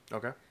week.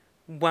 Okay.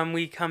 When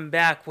we come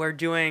back, we're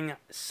doing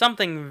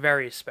something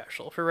very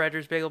special for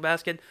Writer's Bagel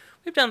Basket.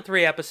 We've done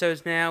 3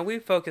 episodes now. We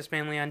focus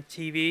mainly on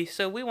TV,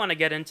 so we want to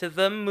get into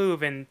the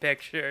move-in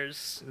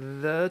pictures.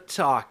 The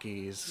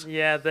talkies.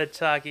 Yeah, the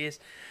talkies.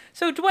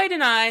 So Dwight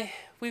and I,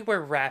 we were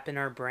wrapping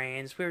our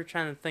brains. We were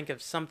trying to think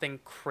of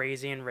something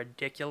crazy and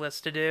ridiculous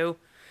to do.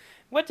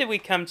 What did we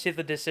come to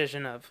the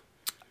decision of?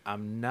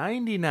 I'm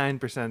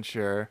 99%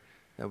 sure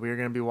that we are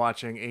going to be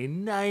watching a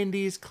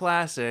 90s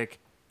classic,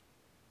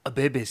 A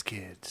Baby's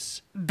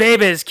Kids.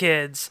 Baby's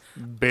Kids.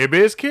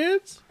 Baby's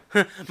Kids?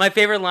 My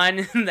favorite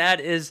line in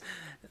that is,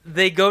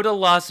 they go to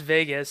Las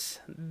Vegas.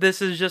 This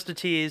is just a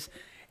tease.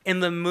 In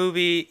the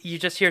movie, you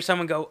just hear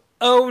someone go,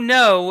 "Oh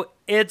no,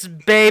 it's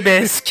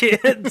Baby's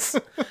Kids."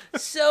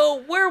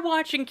 So we're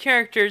watching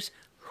characters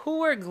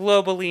who are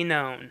globally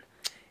known.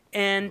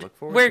 And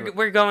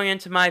we're going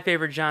into my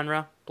favorite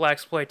genre,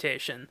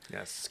 blaxploitation.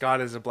 Yes,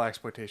 Scott is a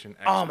blaxploitation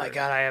expert. Oh my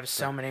god, I have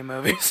so many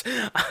movies.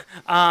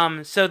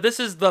 So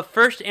this is the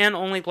first and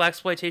only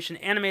blaxploitation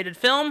animated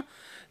film.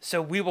 So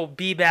we will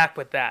be back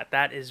with that.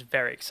 That is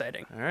very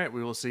exciting. All right,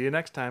 we will see you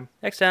next time.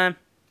 Next time.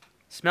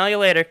 Smell you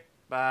later.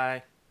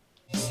 Bye.